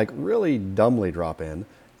 like really dumbly drop in,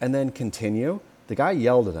 and then continue. The guy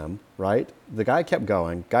yelled at him, right? The guy kept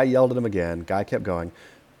going. Guy yelled at him again. Guy kept going.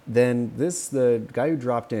 Then the guy who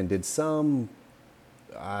dropped in did some,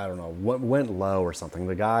 I don't know, went low or something.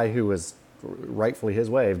 The guy who was rightfully his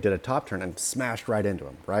wave did a top turn and smashed right into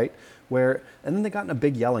him, right? And then they got in a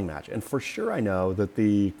big yelling match. And for sure I know that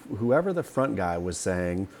whoever the front guy was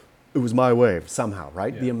saying, it was my wave somehow,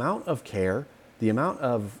 right? Yeah. The amount of care, the amount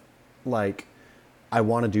of I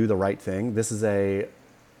want to do the right thing. This is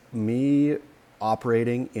me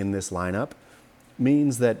operating in this lineup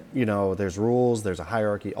means that, there's rules, there's a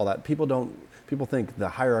hierarchy, all that. People think the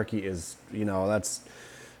hierarchy is, that's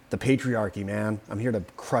the patriarchy, man. I'm here to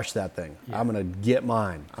crush that thing. Yeah. I'm going to get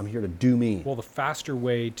mine. I'm here to do me. Well, the faster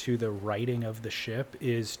way to the righting of the ship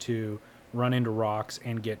is to run into rocks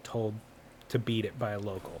and get told to beat it by a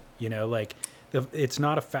local. It's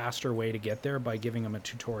not a faster way to get there by giving them a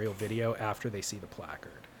tutorial video after they see the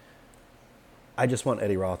placard. I just want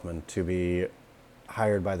Eddie Rothman to be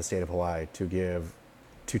hired by the state of Hawaii to give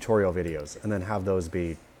tutorial videos and then have those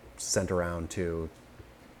be sent around to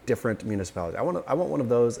different municipalities. I want one of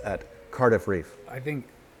those at Cardiff Reef. I think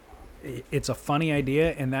it's a funny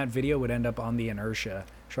idea, and that video would end up on the Inertia,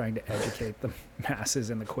 trying to educate the masses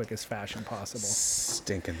in the quickest fashion possible.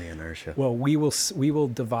 Stinking the Inertia. Well, we will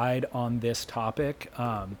divide on this topic.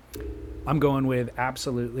 I'm going with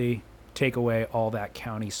absolutely take away all that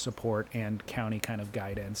county support and county kind of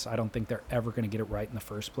guidance. I don't think they're ever going to get it right in the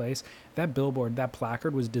first place. That billboard, that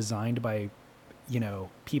placard was designed by,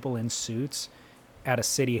 people in suits at a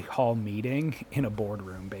city hall meeting in a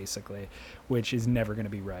boardroom, basically, which is never going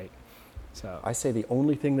to be right. So I say the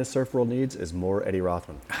only thing this surf world needs is more Eddie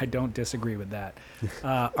Rothman. I don't disagree with that.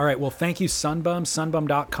 All right. Well, thank you, Sunbum,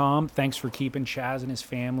 sunbum.com. Thanks for keeping Chaz and his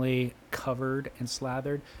family covered and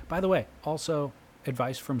slathered. By the way, also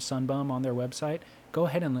advice from Sunbum on their website. Go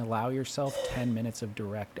ahead and allow yourself 10 minutes of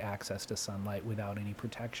direct access to sunlight without any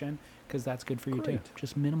protection, because that's good for you too.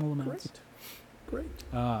 Just minimal amounts. Great.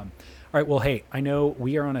 All right. Well, hey, I know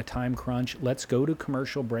we are on a time crunch. Let's go to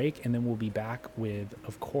commercial break, and then we'll be back with,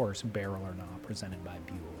 of course, Barrel or Not, presented by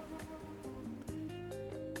Buell.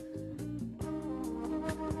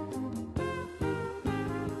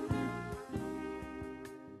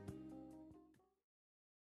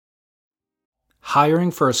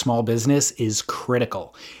 Hiring for a small business is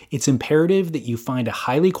critical. It's imperative that you find a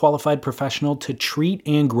highly qualified professional to treat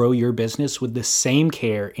and grow your business with the same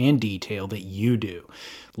care and detail that you do.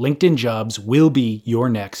 LinkedIn Jobs will be your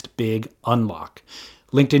next big unlock.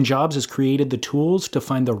 LinkedIn Jobs has created the tools to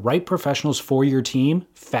find the right professionals for your team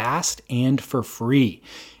fast and for free.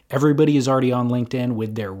 Everybody is already on LinkedIn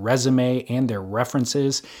with their resume and their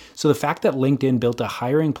references. So the fact that LinkedIn built a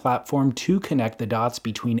hiring platform to connect the dots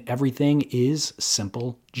between everything is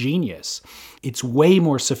simple genius. It's way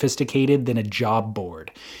more sophisticated than a job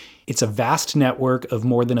board. It's a vast network of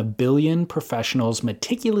more than 1 billion professionals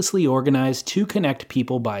meticulously organized to connect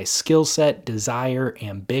people by skill set, desire,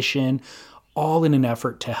 ambition, all in an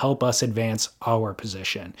effort to help us advance our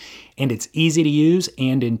position. And it's easy to use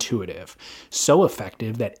and intuitive. So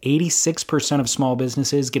effective that 86% of small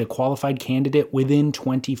businesses get a qualified candidate within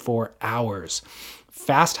 24 hours.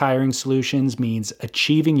 Fast hiring solutions means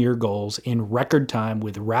achieving your goals in record time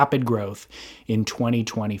with rapid growth in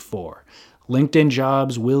 2024. LinkedIn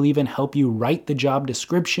Jobs will even help you write the job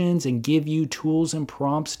descriptions and give you tools and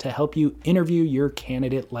prompts to help you interview your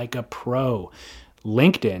candidate like a pro.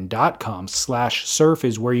 LinkedIn.com/surf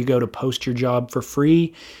is where you go to post your job for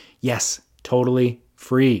free. Yes, totally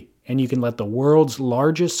free. And you can let the world's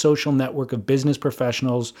largest social network of business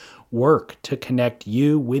professionals work to connect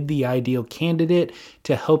you with the ideal candidate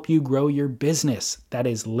to help you grow your business. That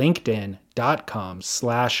is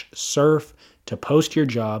LinkedIn.com/surf to post your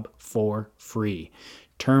job for free.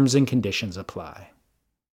 Terms and conditions apply.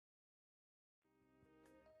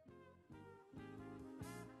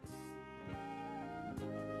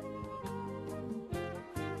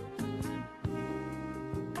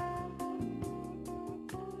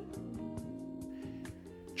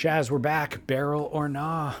 Chaz, we're back. Barrel or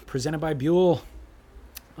Nah, presented by Buell.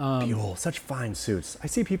 Buell, such fine suits. I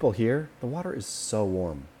see people here. The water is so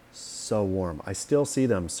warm. So warm. I still see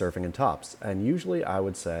them surfing in tops. And usually I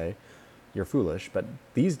would say you're foolish, but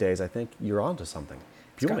these days I think you're onto something.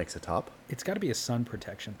 Buell makes a top. It's got to be a sun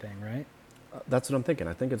protection thing, right? That's what I'm thinking.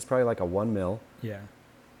 I think it's probably like a 1 mil. Yeah.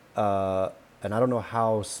 And I don't know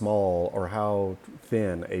how small or how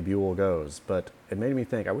thin a Buell goes, but it made me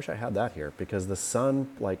think, I wish I had that here because the sun,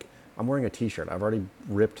 like, I'm wearing a t-shirt. I've already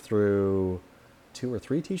ripped through 2 or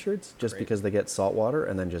 3 t-shirts just because they get salt water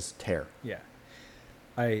and then just tear. Yeah.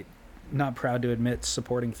 I'm not proud to admit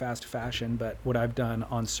supporting fast fashion, but what I've done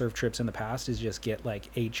on surf trips in the past is just get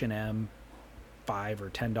like H&M $5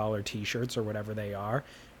 or $10 t-shirts or whatever they are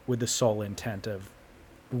with the sole intent of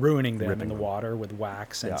ruining them in the water with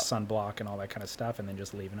wax and sunblock and all that kind of stuff, and then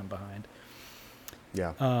just leaving them behind.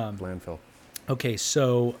 Yeah, landfill. Okay,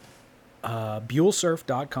 so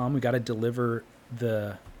BuellSurf.com, we got to deliver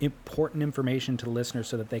the important information to the listeners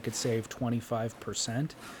so that they could save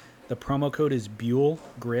 25%. The promo code is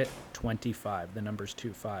BuellGrit25, the number's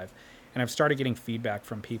 25. And I've started getting feedback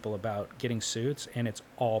from people about getting suits, and it's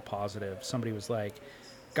all positive. Somebody was like,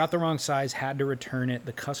 got the wrong size, had to return it.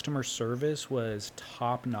 The customer service was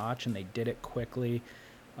top notch and they did it quickly.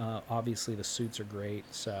 Obviously the suits are great.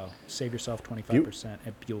 So save yourself 25%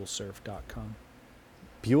 at BuellSurf.com.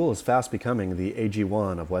 Buell is fast becoming the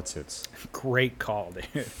AG1 of wetsuits. Great call,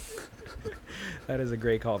 dude. That is a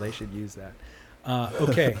great call. They should use that.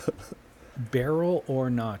 Okay. Barrel or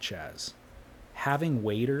Nah, Chaz? Having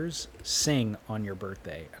waiters sing on your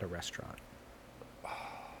birthday at a restaurant.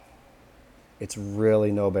 It's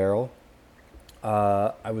really no barrel.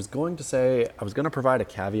 I was going to provide a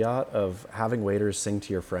caveat of having waiters sing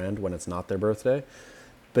to your friend when it's not their birthday.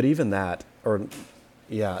 But even that,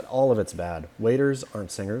 all of it's bad. Waiters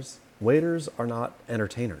aren't singers. Waiters are not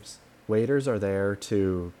entertainers. Waiters are there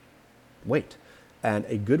to wait. And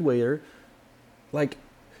a good waiter, like,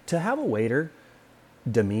 to have a waiter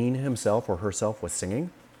demean himself or herself with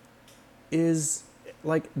singing is,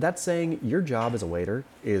 like, that's saying your job as a waiter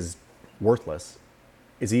is worthless.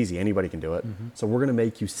 Is easy. Anybody can do it. Mm-hmm. So we're going to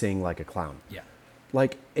make you sing like a clown. Yeah.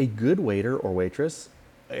 Like, a good waiter or waitress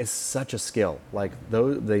is such a skill. Like,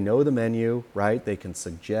 they know the menu, right? They can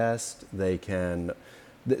suggest, they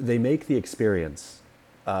make the experience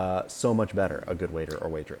so much better, a good waiter or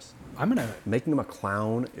waitress. Making them a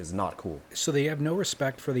clown is not cool. So they have no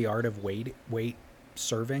respect for the art of wait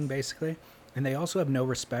serving, basically. And they also have no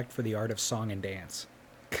respect for the art of song and dance.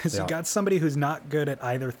 Because you got somebody who's not good at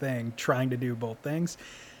either thing trying to do both things.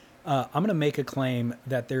 I'm going to make a claim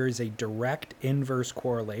that there is a direct inverse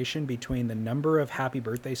correlation between the number of happy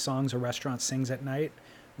birthday songs a restaurant sings at night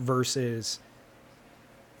versus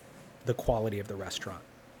the quality of the restaurant.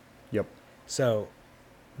 Yep. So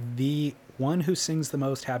the one who sings the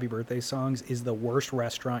most happy birthday songs is the worst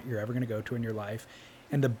restaurant you're ever going to go to in your life.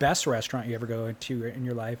 And the best restaurant you ever go to in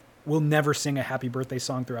your life will never sing a happy birthday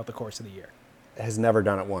song throughout the course of the year. Has never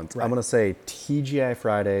done it once. Right. I'm going to say TGI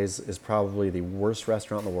Fridays is probably the worst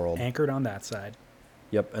restaurant in the world. Anchored on that side.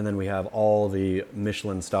 Yep, and then we have all the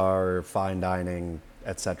Michelin star, fine dining,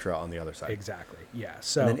 etc. on the other side. Exactly, yeah.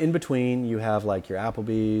 So, and then in between, you have like your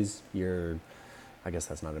Applebee's, your I guess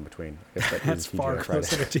that's not in between. I guess that That's is far TGI Fridays.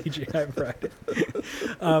 closer to TGI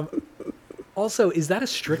Friday. Also, is that a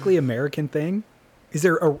strictly American thing? Is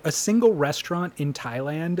there a single restaurant in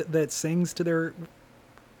Thailand that sings to their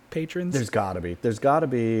patrons? There's got to be. There's got to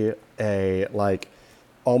be a, like,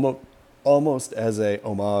 almost as a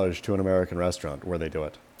homage to an American restaurant where they do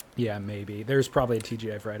it. Yeah, maybe. There's probably a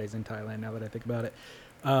TGI Fridays in Thailand now that I think about it.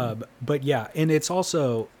 But yeah, and it's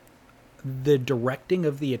also the directing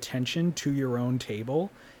of the attention to your own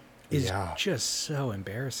table is Yeah. just so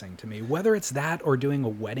embarrassing to me. Whether it's that or doing a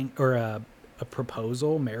wedding or a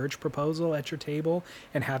proposal, marriage proposal at your table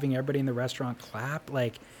and having everybody in the restaurant clap,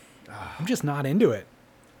 like, I'm just not into it.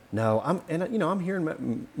 No, I'm here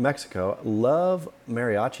in Mexico. Love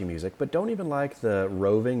mariachi music, but don't even like the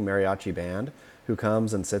roving mariachi band who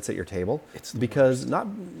comes and sits at your table. It's the because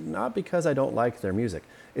not because I don't like their music.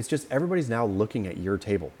 It's just everybody's now looking at your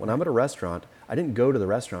table. When I'm at a restaurant, I didn't go to the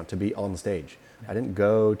restaurant to be on stage. I didn't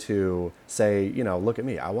go to say, look at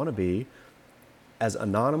me. I want to be as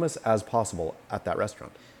anonymous as possible at that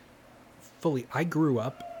restaurant. Fully, I grew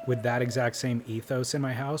up with that exact same ethos in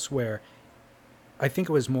my house where I think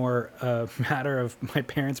it was more a matter of my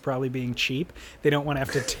parents probably being cheap. They don't want to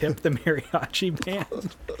have to tip the mariachi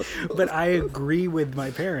band. But I agree with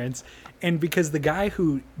my parents. And because the guy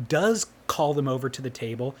who does call them over to the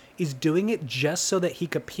table is doing it just so that he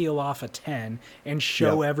could peel off a 10 and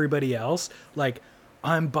show everybody else, like,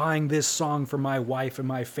 I'm buying this song for my wife and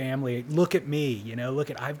my family. Look at me,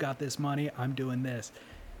 I've got this money. I'm doing this.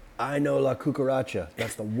 I know La Cucaracha.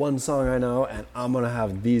 That's the one song I know, and I'm going to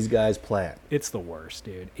have these guys play it. It's the worst,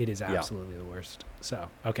 dude. It is absolutely the worst. So,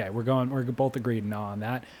 okay, we're both agreed no on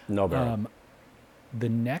that. No barrel. The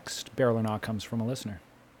next barrel or not comes from a listener.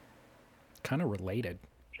 Kind of related.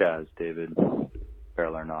 Chaz, David,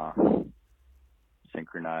 barrel or not,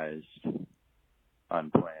 synchronized,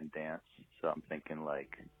 unplanned dance. So I'm thinking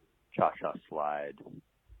like cha-cha slide,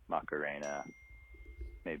 Macarena.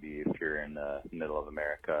 Maybe if you're in the middle of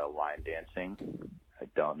America, line dancing. I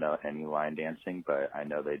don't know any line dancing, but I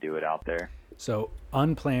know they do it out there. So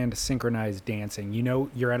unplanned synchronized dancing.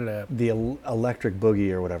 You're at The electric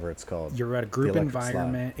boogie or whatever it's called. You're at a group The electric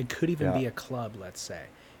environment. slide. It could even be a club, let's say.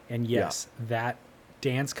 And yes, that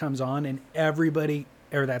dance comes on and everybody,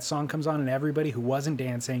 or that song comes on and everybody who wasn't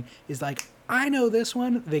dancing is like, I know this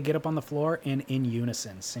one. They get up on the floor and in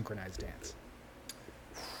unison, synchronized dance.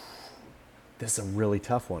 This is a really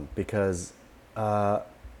tough one because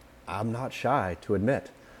I'm not shy to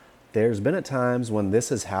admit there's been at times when this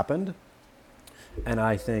has happened and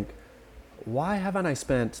I think, why haven't I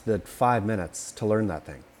spent the 5 minutes to learn that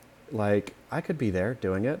thing? Like, I could be there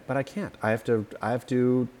doing it, but I can't. I have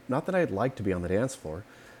to, not that I'd like to be on the dance floor,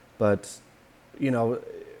 but,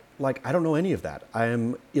 like, I don't know any of that. I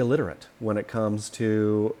am illiterate when it comes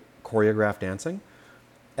to choreographed dancing,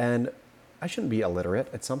 and I shouldn't be illiterate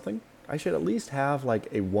at something. I should at least have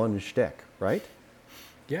like a one shtick, right?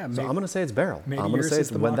 Yeah. So I'm going to say it's barrel. Maybe I'm going to yours say is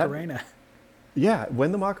the Macarena.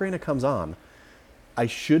 When the Macarena comes on, I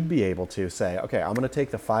should be able to say, okay, I'm going to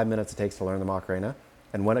take the 5 minutes it takes to learn the Macarena.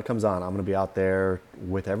 And when it comes on, I'm going to be out there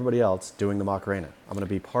with everybody else doing the Macarena. I'm going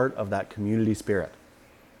to be part of that community spirit.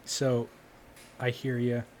 So I hear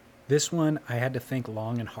you. This one I had to think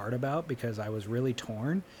long and hard about because I was really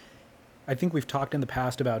torn. I think we've talked in the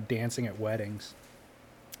past about dancing at weddings.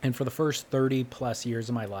 And for the first 30 plus years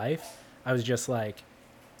of my life, I was just like,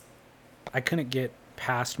 I couldn't get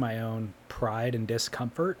past my own pride and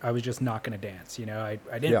discomfort. I was just not going to dance. I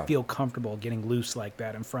didn't feel comfortable getting loose like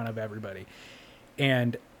that in front of everybody.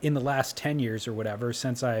 And in the last 10 years or whatever,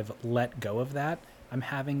 since I've let go of that, I'm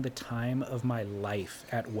having the time of my life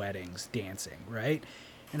at weddings dancing, right?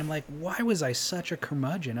 And I'm like, why was I such a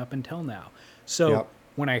curmudgeon up until now? So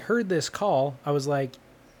when I heard this call, I was like,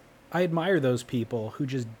 I admire those people who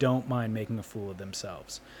just don't mind making a fool of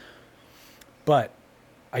themselves. But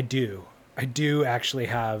I do actually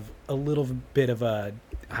have a little bit of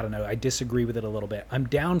I disagree with it a little bit. I'm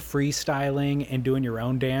down freestyling and doing your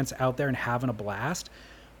own dance out there and having a blast,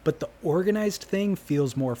 but the organized thing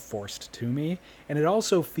feels more forced to me. And it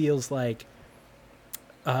also feels like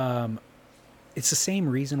it's the same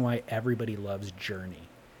reason why everybody loves Journey.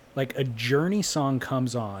 Like a Journey song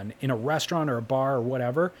comes on in a restaurant or a bar or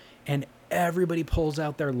whatever, and everybody pulls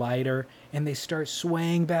out their lighter and they start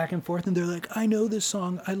swaying back and forth and they're like, I know this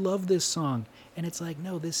song. I love this song. And it's like,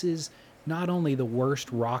 no, this is not only the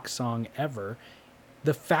worst rock song ever,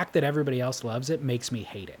 the fact that everybody else loves it makes me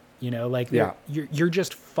hate it. You're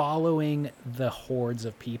just following the hordes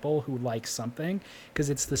of people who like something because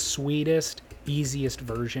it's the sweetest, easiest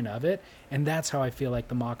version of it. And that's how I feel like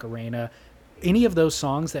the Macarena any of those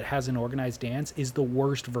songs that has an organized dance is the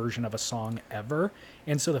worst version of a song ever.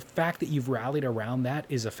 And so the fact that you've rallied around that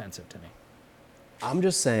is offensive to me. I'm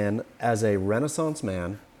just saying, as a Renaissance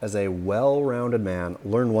man, as a well-rounded man,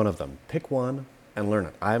 learn one of them. Pick one and learn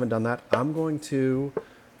it. I haven't done that. I'm going to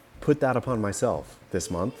put that upon myself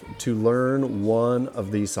this month to learn one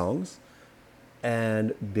of these songs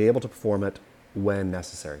and be able to perform it when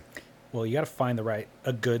necessary. Well, you got to find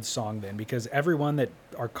a good song then, because everyone that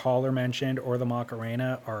our caller mentioned or the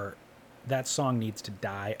Macarena that song needs to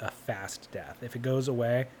die a fast death. If it goes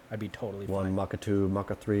away, I'd be totally fine. 1, Maca 2,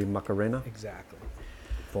 Maca 3, Macarena. Exactly.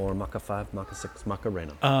 4, Maca 5, Maca 6,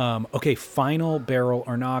 Macarena. Okay, final barrel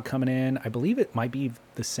or nah coming in. I believe it might be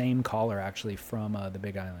the same caller actually from the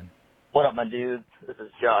Big Island. What up, my dudes? This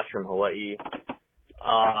is Josh from Hawaii.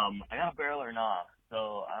 I got a barrel or nah.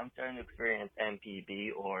 So I'm starting to experience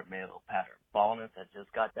MPB or male pattern baldness. I just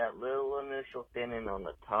got that little initial thinning on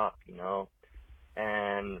the top, you know.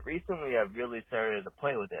 And recently I've really started to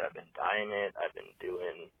play with it. I've been dyeing it. I've been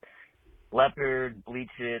doing leopard,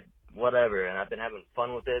 bleach it, whatever. And I've been having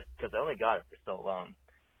fun with it because I only got it for so long.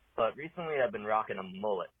 But recently I've been rocking a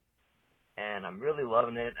mullet. And I'm really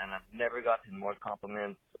loving it. And I've never gotten more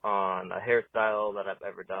compliments on a hairstyle that I've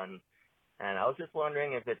ever done. And I was just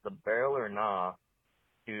wondering if it's a barrel or nah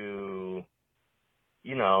to,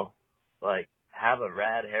 you know, like have a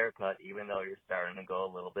rad haircut even though you're starting to go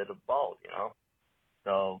a little bit of bald, you know?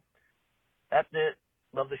 So that's it.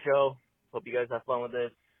 Love the show. Hope you guys have fun with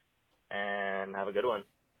this and have a good one.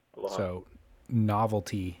 Aloha. So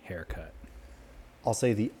novelty haircut. I'll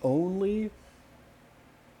say the only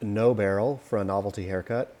no barrel for a novelty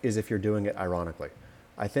haircut is if you're doing it ironically.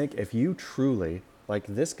 I think if you truly, like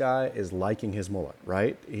this guy is liking his mullet,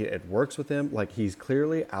 right? It works with him. Like he's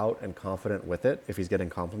clearly out and confident with it if he's getting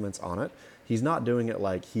compliments on it. He's not doing it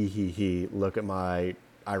like he, look at my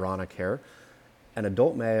ironic hair. An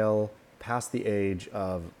adult male past the age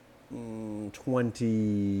of 20,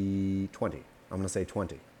 I'm going to say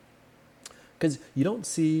 20. Because you don't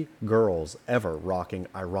see girls ever rocking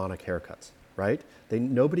ironic haircuts, right?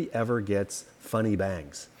 Nobody ever gets funny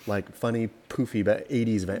bangs, like funny poofy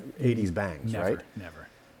 80s bangs, Never, right? Never.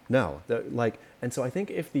 No, and so I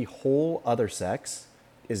think if the whole other sex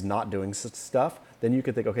is not doing such stuff, then you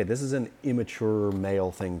could think, okay, this is an immature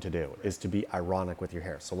male thing to do, is to be ironic with your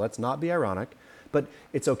hair. So let's not be ironic, but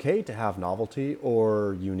it's okay to have novelty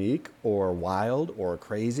or unique or wild or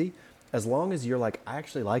crazy, as long as you're like, I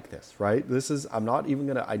actually like this, right? I'm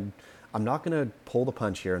not gonna pull the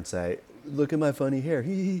punch here and say, look at my funny hair,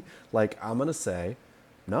 like I'm gonna say,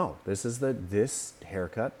 no, this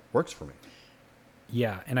haircut works for me.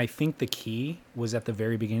 Yeah, and I think the key was at the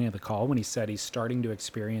very beginning of the call when he said he's starting to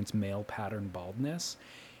experience male pattern baldness.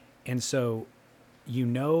 And so you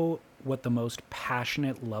know what the most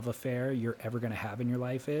passionate love affair you're ever going to have in your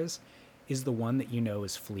life is the one that you know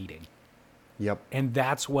is fleeting. Yep. And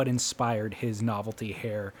that's what inspired his novelty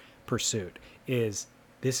hair pursuit is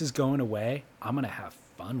this is going away. I'm going to have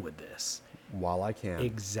fun with this. While I can.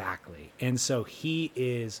 Exactly. And so he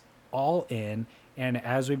is all in. And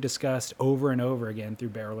as we've discussed over and over again through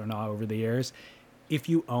Barrel or Nah over the years, if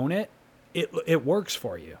you own it, it works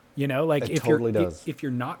for you. You know, like it totally does. If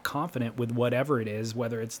you're not confident with whatever it is,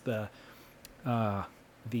 whether it's the what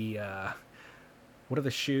are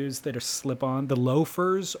the shoes that are slip on, the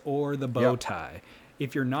loafers or the bow tie.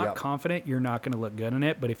 If you're not confident, you're not going to look good in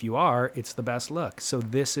it. But if you are, it's the best look. So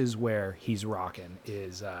this is where he's rocking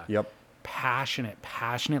is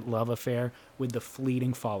passionate love affair with the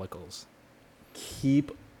fleeting follicles.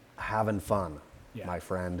 Keep having fun, my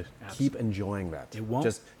friend. Absolutely. Keep enjoying that. It won't.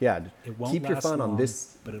 It won't last keep your fun long, on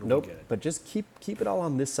this. but it'll nope. be good. But just keep it all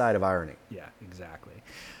on this side of irony. Yeah, exactly.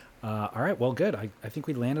 All right. Well, good. I think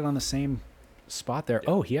we landed on the same spot there.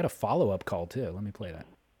 Oh, he had a follow-up call too. Let me play that.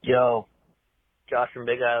 Yo, Josh from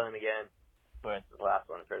Big Island again. But it's the last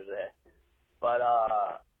one for today. But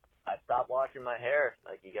I stopped washing my hair,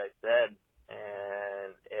 like you guys said,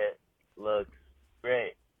 and it looks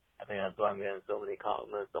great. I think that's why I'm getting so many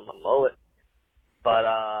compliments on my mullet. But,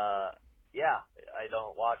 yeah, I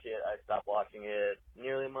don't wash it. I stopped washing it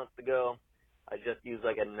nearly a month ago. I just use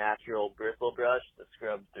like a natural bristle brush to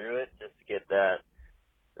scrub through it just to get that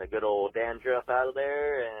good old dandruff out of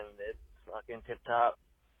there, and it's fucking tip-top.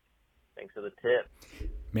 Thanks for the tip.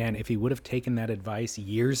 Man, if he would have taken that advice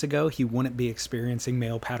years ago, he wouldn't be experiencing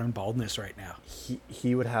male pattern baldness right now.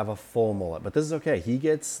 He would have a full mullet, but this is okay. He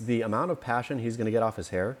gets the amount of passion he's going to get off his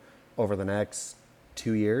hair over the next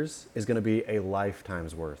 2 years is going to be a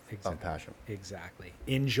lifetime's worth of passion. Exactly.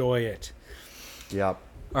 Enjoy it. Yep.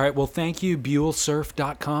 All right, well, thank you,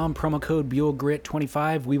 BuellSurf.com, promo code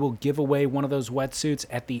BuellGrit25. We will give away one of those wetsuits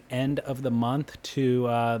at the end of the month to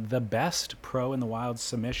the best pro in the wild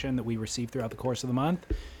submission that we receive throughout the course of the month.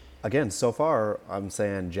 Again, so far, I'm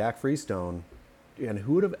saying Jack Freestone, and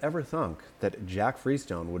who would have ever thunk that Jack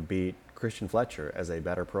Freestone would beat Christian Fletcher as a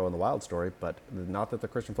better pro in the wild story, but not that the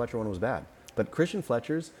Christian Fletcher one was bad. But Christian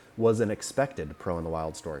Fletcher's was an expected pro in the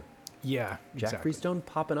wild story. Yeah, Jack exactly. Freestone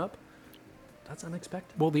popping up, that's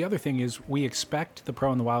unexpected. Well, the other thing is we expect the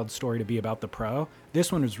pro in the wild story to be about the pro. This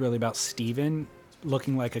one was really about Steven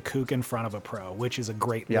looking like a kook in front of a pro, which is a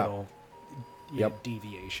great little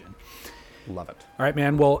deviation. Love it. All right,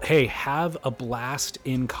 man. Well, hey, have a blast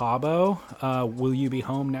in Cabo. Will you be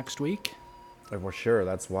home next week? For sure.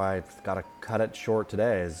 That's why I've got to cut it short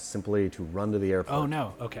today, is simply to run to the airport. Oh,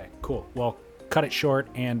 no. Okay, cool. Well, cut it short.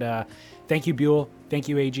 And thank you, Buell. Thank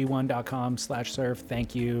you, ag1.com/surf.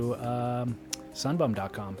 Thank you,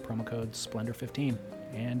 sunbum.com, promo code Splendor15.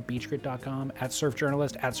 And beachgrit.com,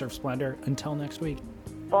 @surfjournalist, @surfsplendor. Until next week.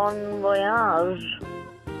 Bon voyage.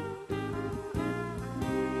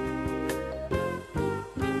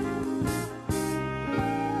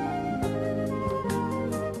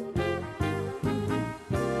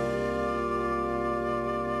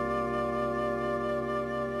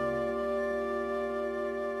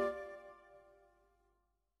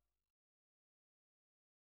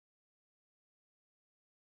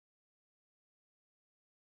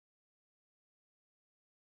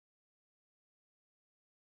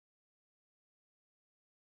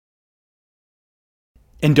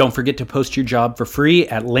 And don't forget to post your job for free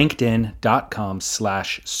at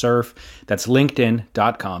linkedin.com/surf. That's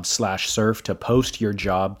linkedin.com/surf to post your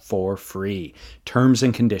job for free. Terms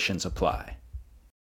and conditions apply.